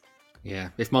he is. Yeah,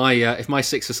 if my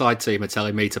six-a-side team are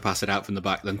telling me to pass it out from the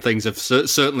back, then things have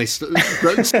certainly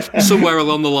somewhere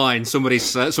along the line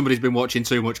somebody's been watching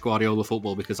too much Guardiola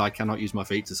football because I cannot use my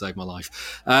feet to save my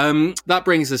life. That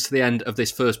brings us to the end of this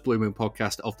first Blue Moon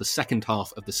podcast of the second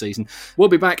half of the season. We'll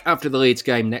be back after the Leeds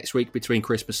game next week between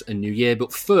Christmas and New Year,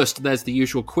 but first there's the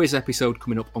usual quiz episode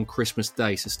coming up on Christmas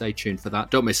Day, so stay tuned for that.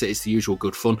 Don't miss it, it's the usual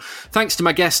good fun. Thanks to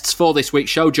my guests for this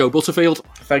week's show, Joe Butterfield.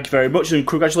 Thank you very much, and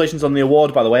congratulations on the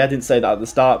award, by the way. I didn't say that at the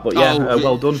start, but yeah,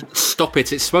 well done. Stop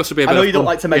it, it's supposed to be a bit I know of you don't fun.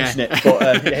 like to mention it,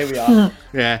 but here we are.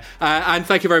 Yeah, and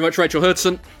thank you very much, Rachel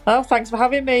Hurdson. Oh, thanks for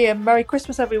having me, and Merry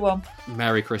Christmas, everyone.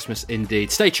 Merry Christmas indeed.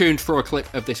 Stay tuned for a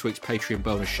clip of this week's Patreon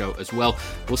bonus show as well.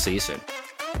 We'll see you soon.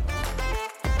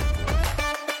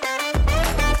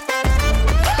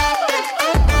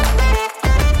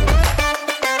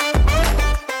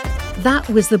 That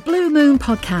was the Blue Moon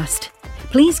podcast.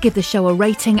 Please give the show a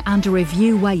rating and a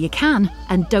review where you can.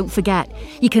 And don't forget,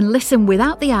 you can listen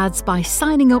without the ads by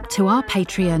signing up to our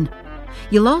Patreon.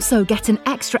 You'll also get an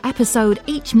extra episode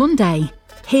each Monday.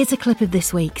 Here's a clip of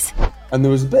this week's. And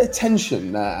there was a bit of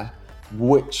tension there,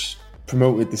 which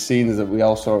promoted the scenes that we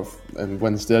all saw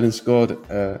when Sterling scored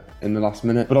in the last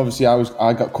minute. But obviously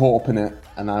I got caught up in it,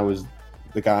 and I was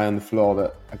the guy on the floor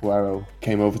that Aguero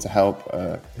came over to help,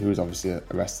 who was obviously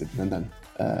arrested, and then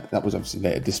that was obviously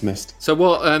later dismissed. So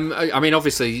what? I mean,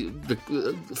 obviously the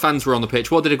fans were on the pitch.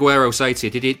 What did Aguero say to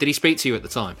you? Did he speak to you at the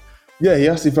time? Yeah, he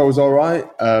asked if I was all right.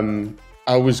 I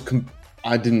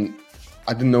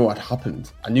didn't know what had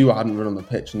happened. I knew I hadn't run on the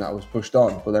pitch and that I was pushed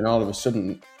on. But then all of a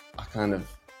sudden, I kind of,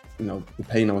 you know, the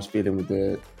pain I was feeling with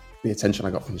the attention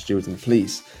I got from the stewards and the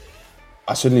police,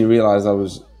 I suddenly realised I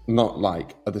was not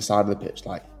like at the side of the pitch,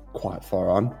 like quite far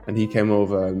on. And he came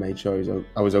over and made sure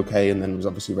I was okay, and then was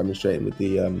obviously remonstrating with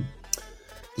the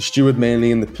steward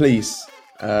mainly and the police.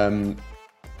 And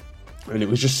it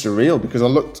was just surreal because I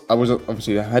was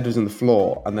obviously, the head was on the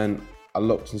floor, and then I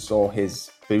looked and saw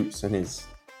his boots and his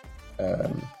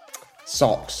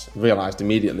socks, realised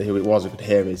immediately who it was. I could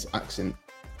hear his accent.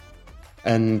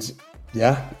 And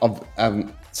yeah,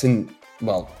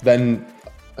 then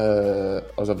I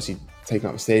was obviously taken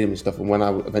out of the stadium and stuff, and when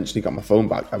I eventually got my phone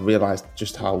back, I realised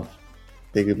just how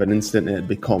big of an incident it had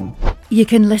become. You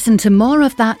can listen to more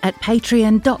of that at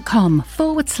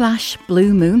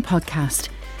patreon.com/Blue Moon Podcast.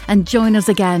 And join us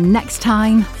again next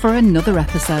time for another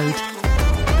episode.